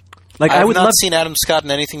 Like, I would not seen Adam Scott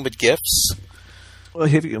in anything but GIFs. Well,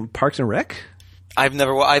 have you Parks and Rec? I've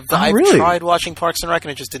never. I've tried watching Parks and Rec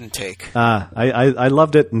and it just didn't take. I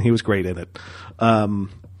loved it and he was great in it. I'm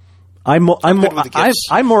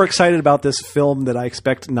more excited about this film that I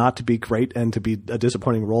expect not to be great and to be a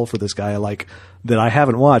disappointing role for this guy that I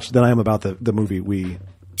haven't watched than I am about the movie we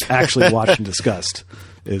actually watched and discussed.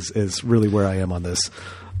 Is really where I am on this.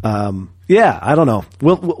 Yeah, I don't know.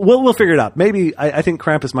 We'll figure it out. Maybe I think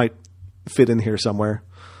Krampus might fit in here somewhere.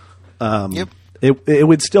 Yep. It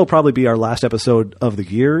would still probably be our last episode of the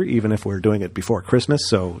year, even if we're doing it before Christmas.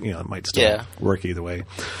 So it might still work either way.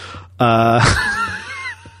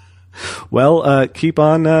 Well, keep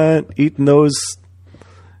on eating those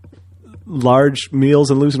large meals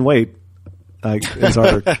and losing weight. Is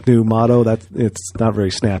our new motto. It's not very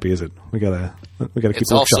snappy, is it? We gotta keep.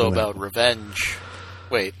 It's also about revenge.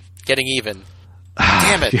 Wait, getting even.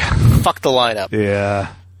 Damn it! Yeah. Fuck the lineup.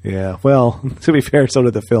 Yeah. Well, to be fair, so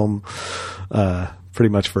did the film. Pretty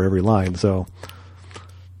much for every line. So,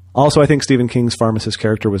 also, I think Stephen King's pharmacist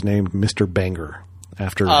character was named Mr. Banger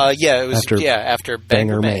after. After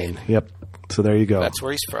Bangor, Maine. Yep. So there you go. That's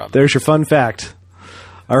where he's from. There's your fun fact.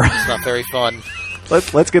 All right. It's not very fun.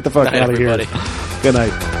 Let's get the fuck out of here. Everybody. Good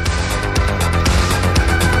night.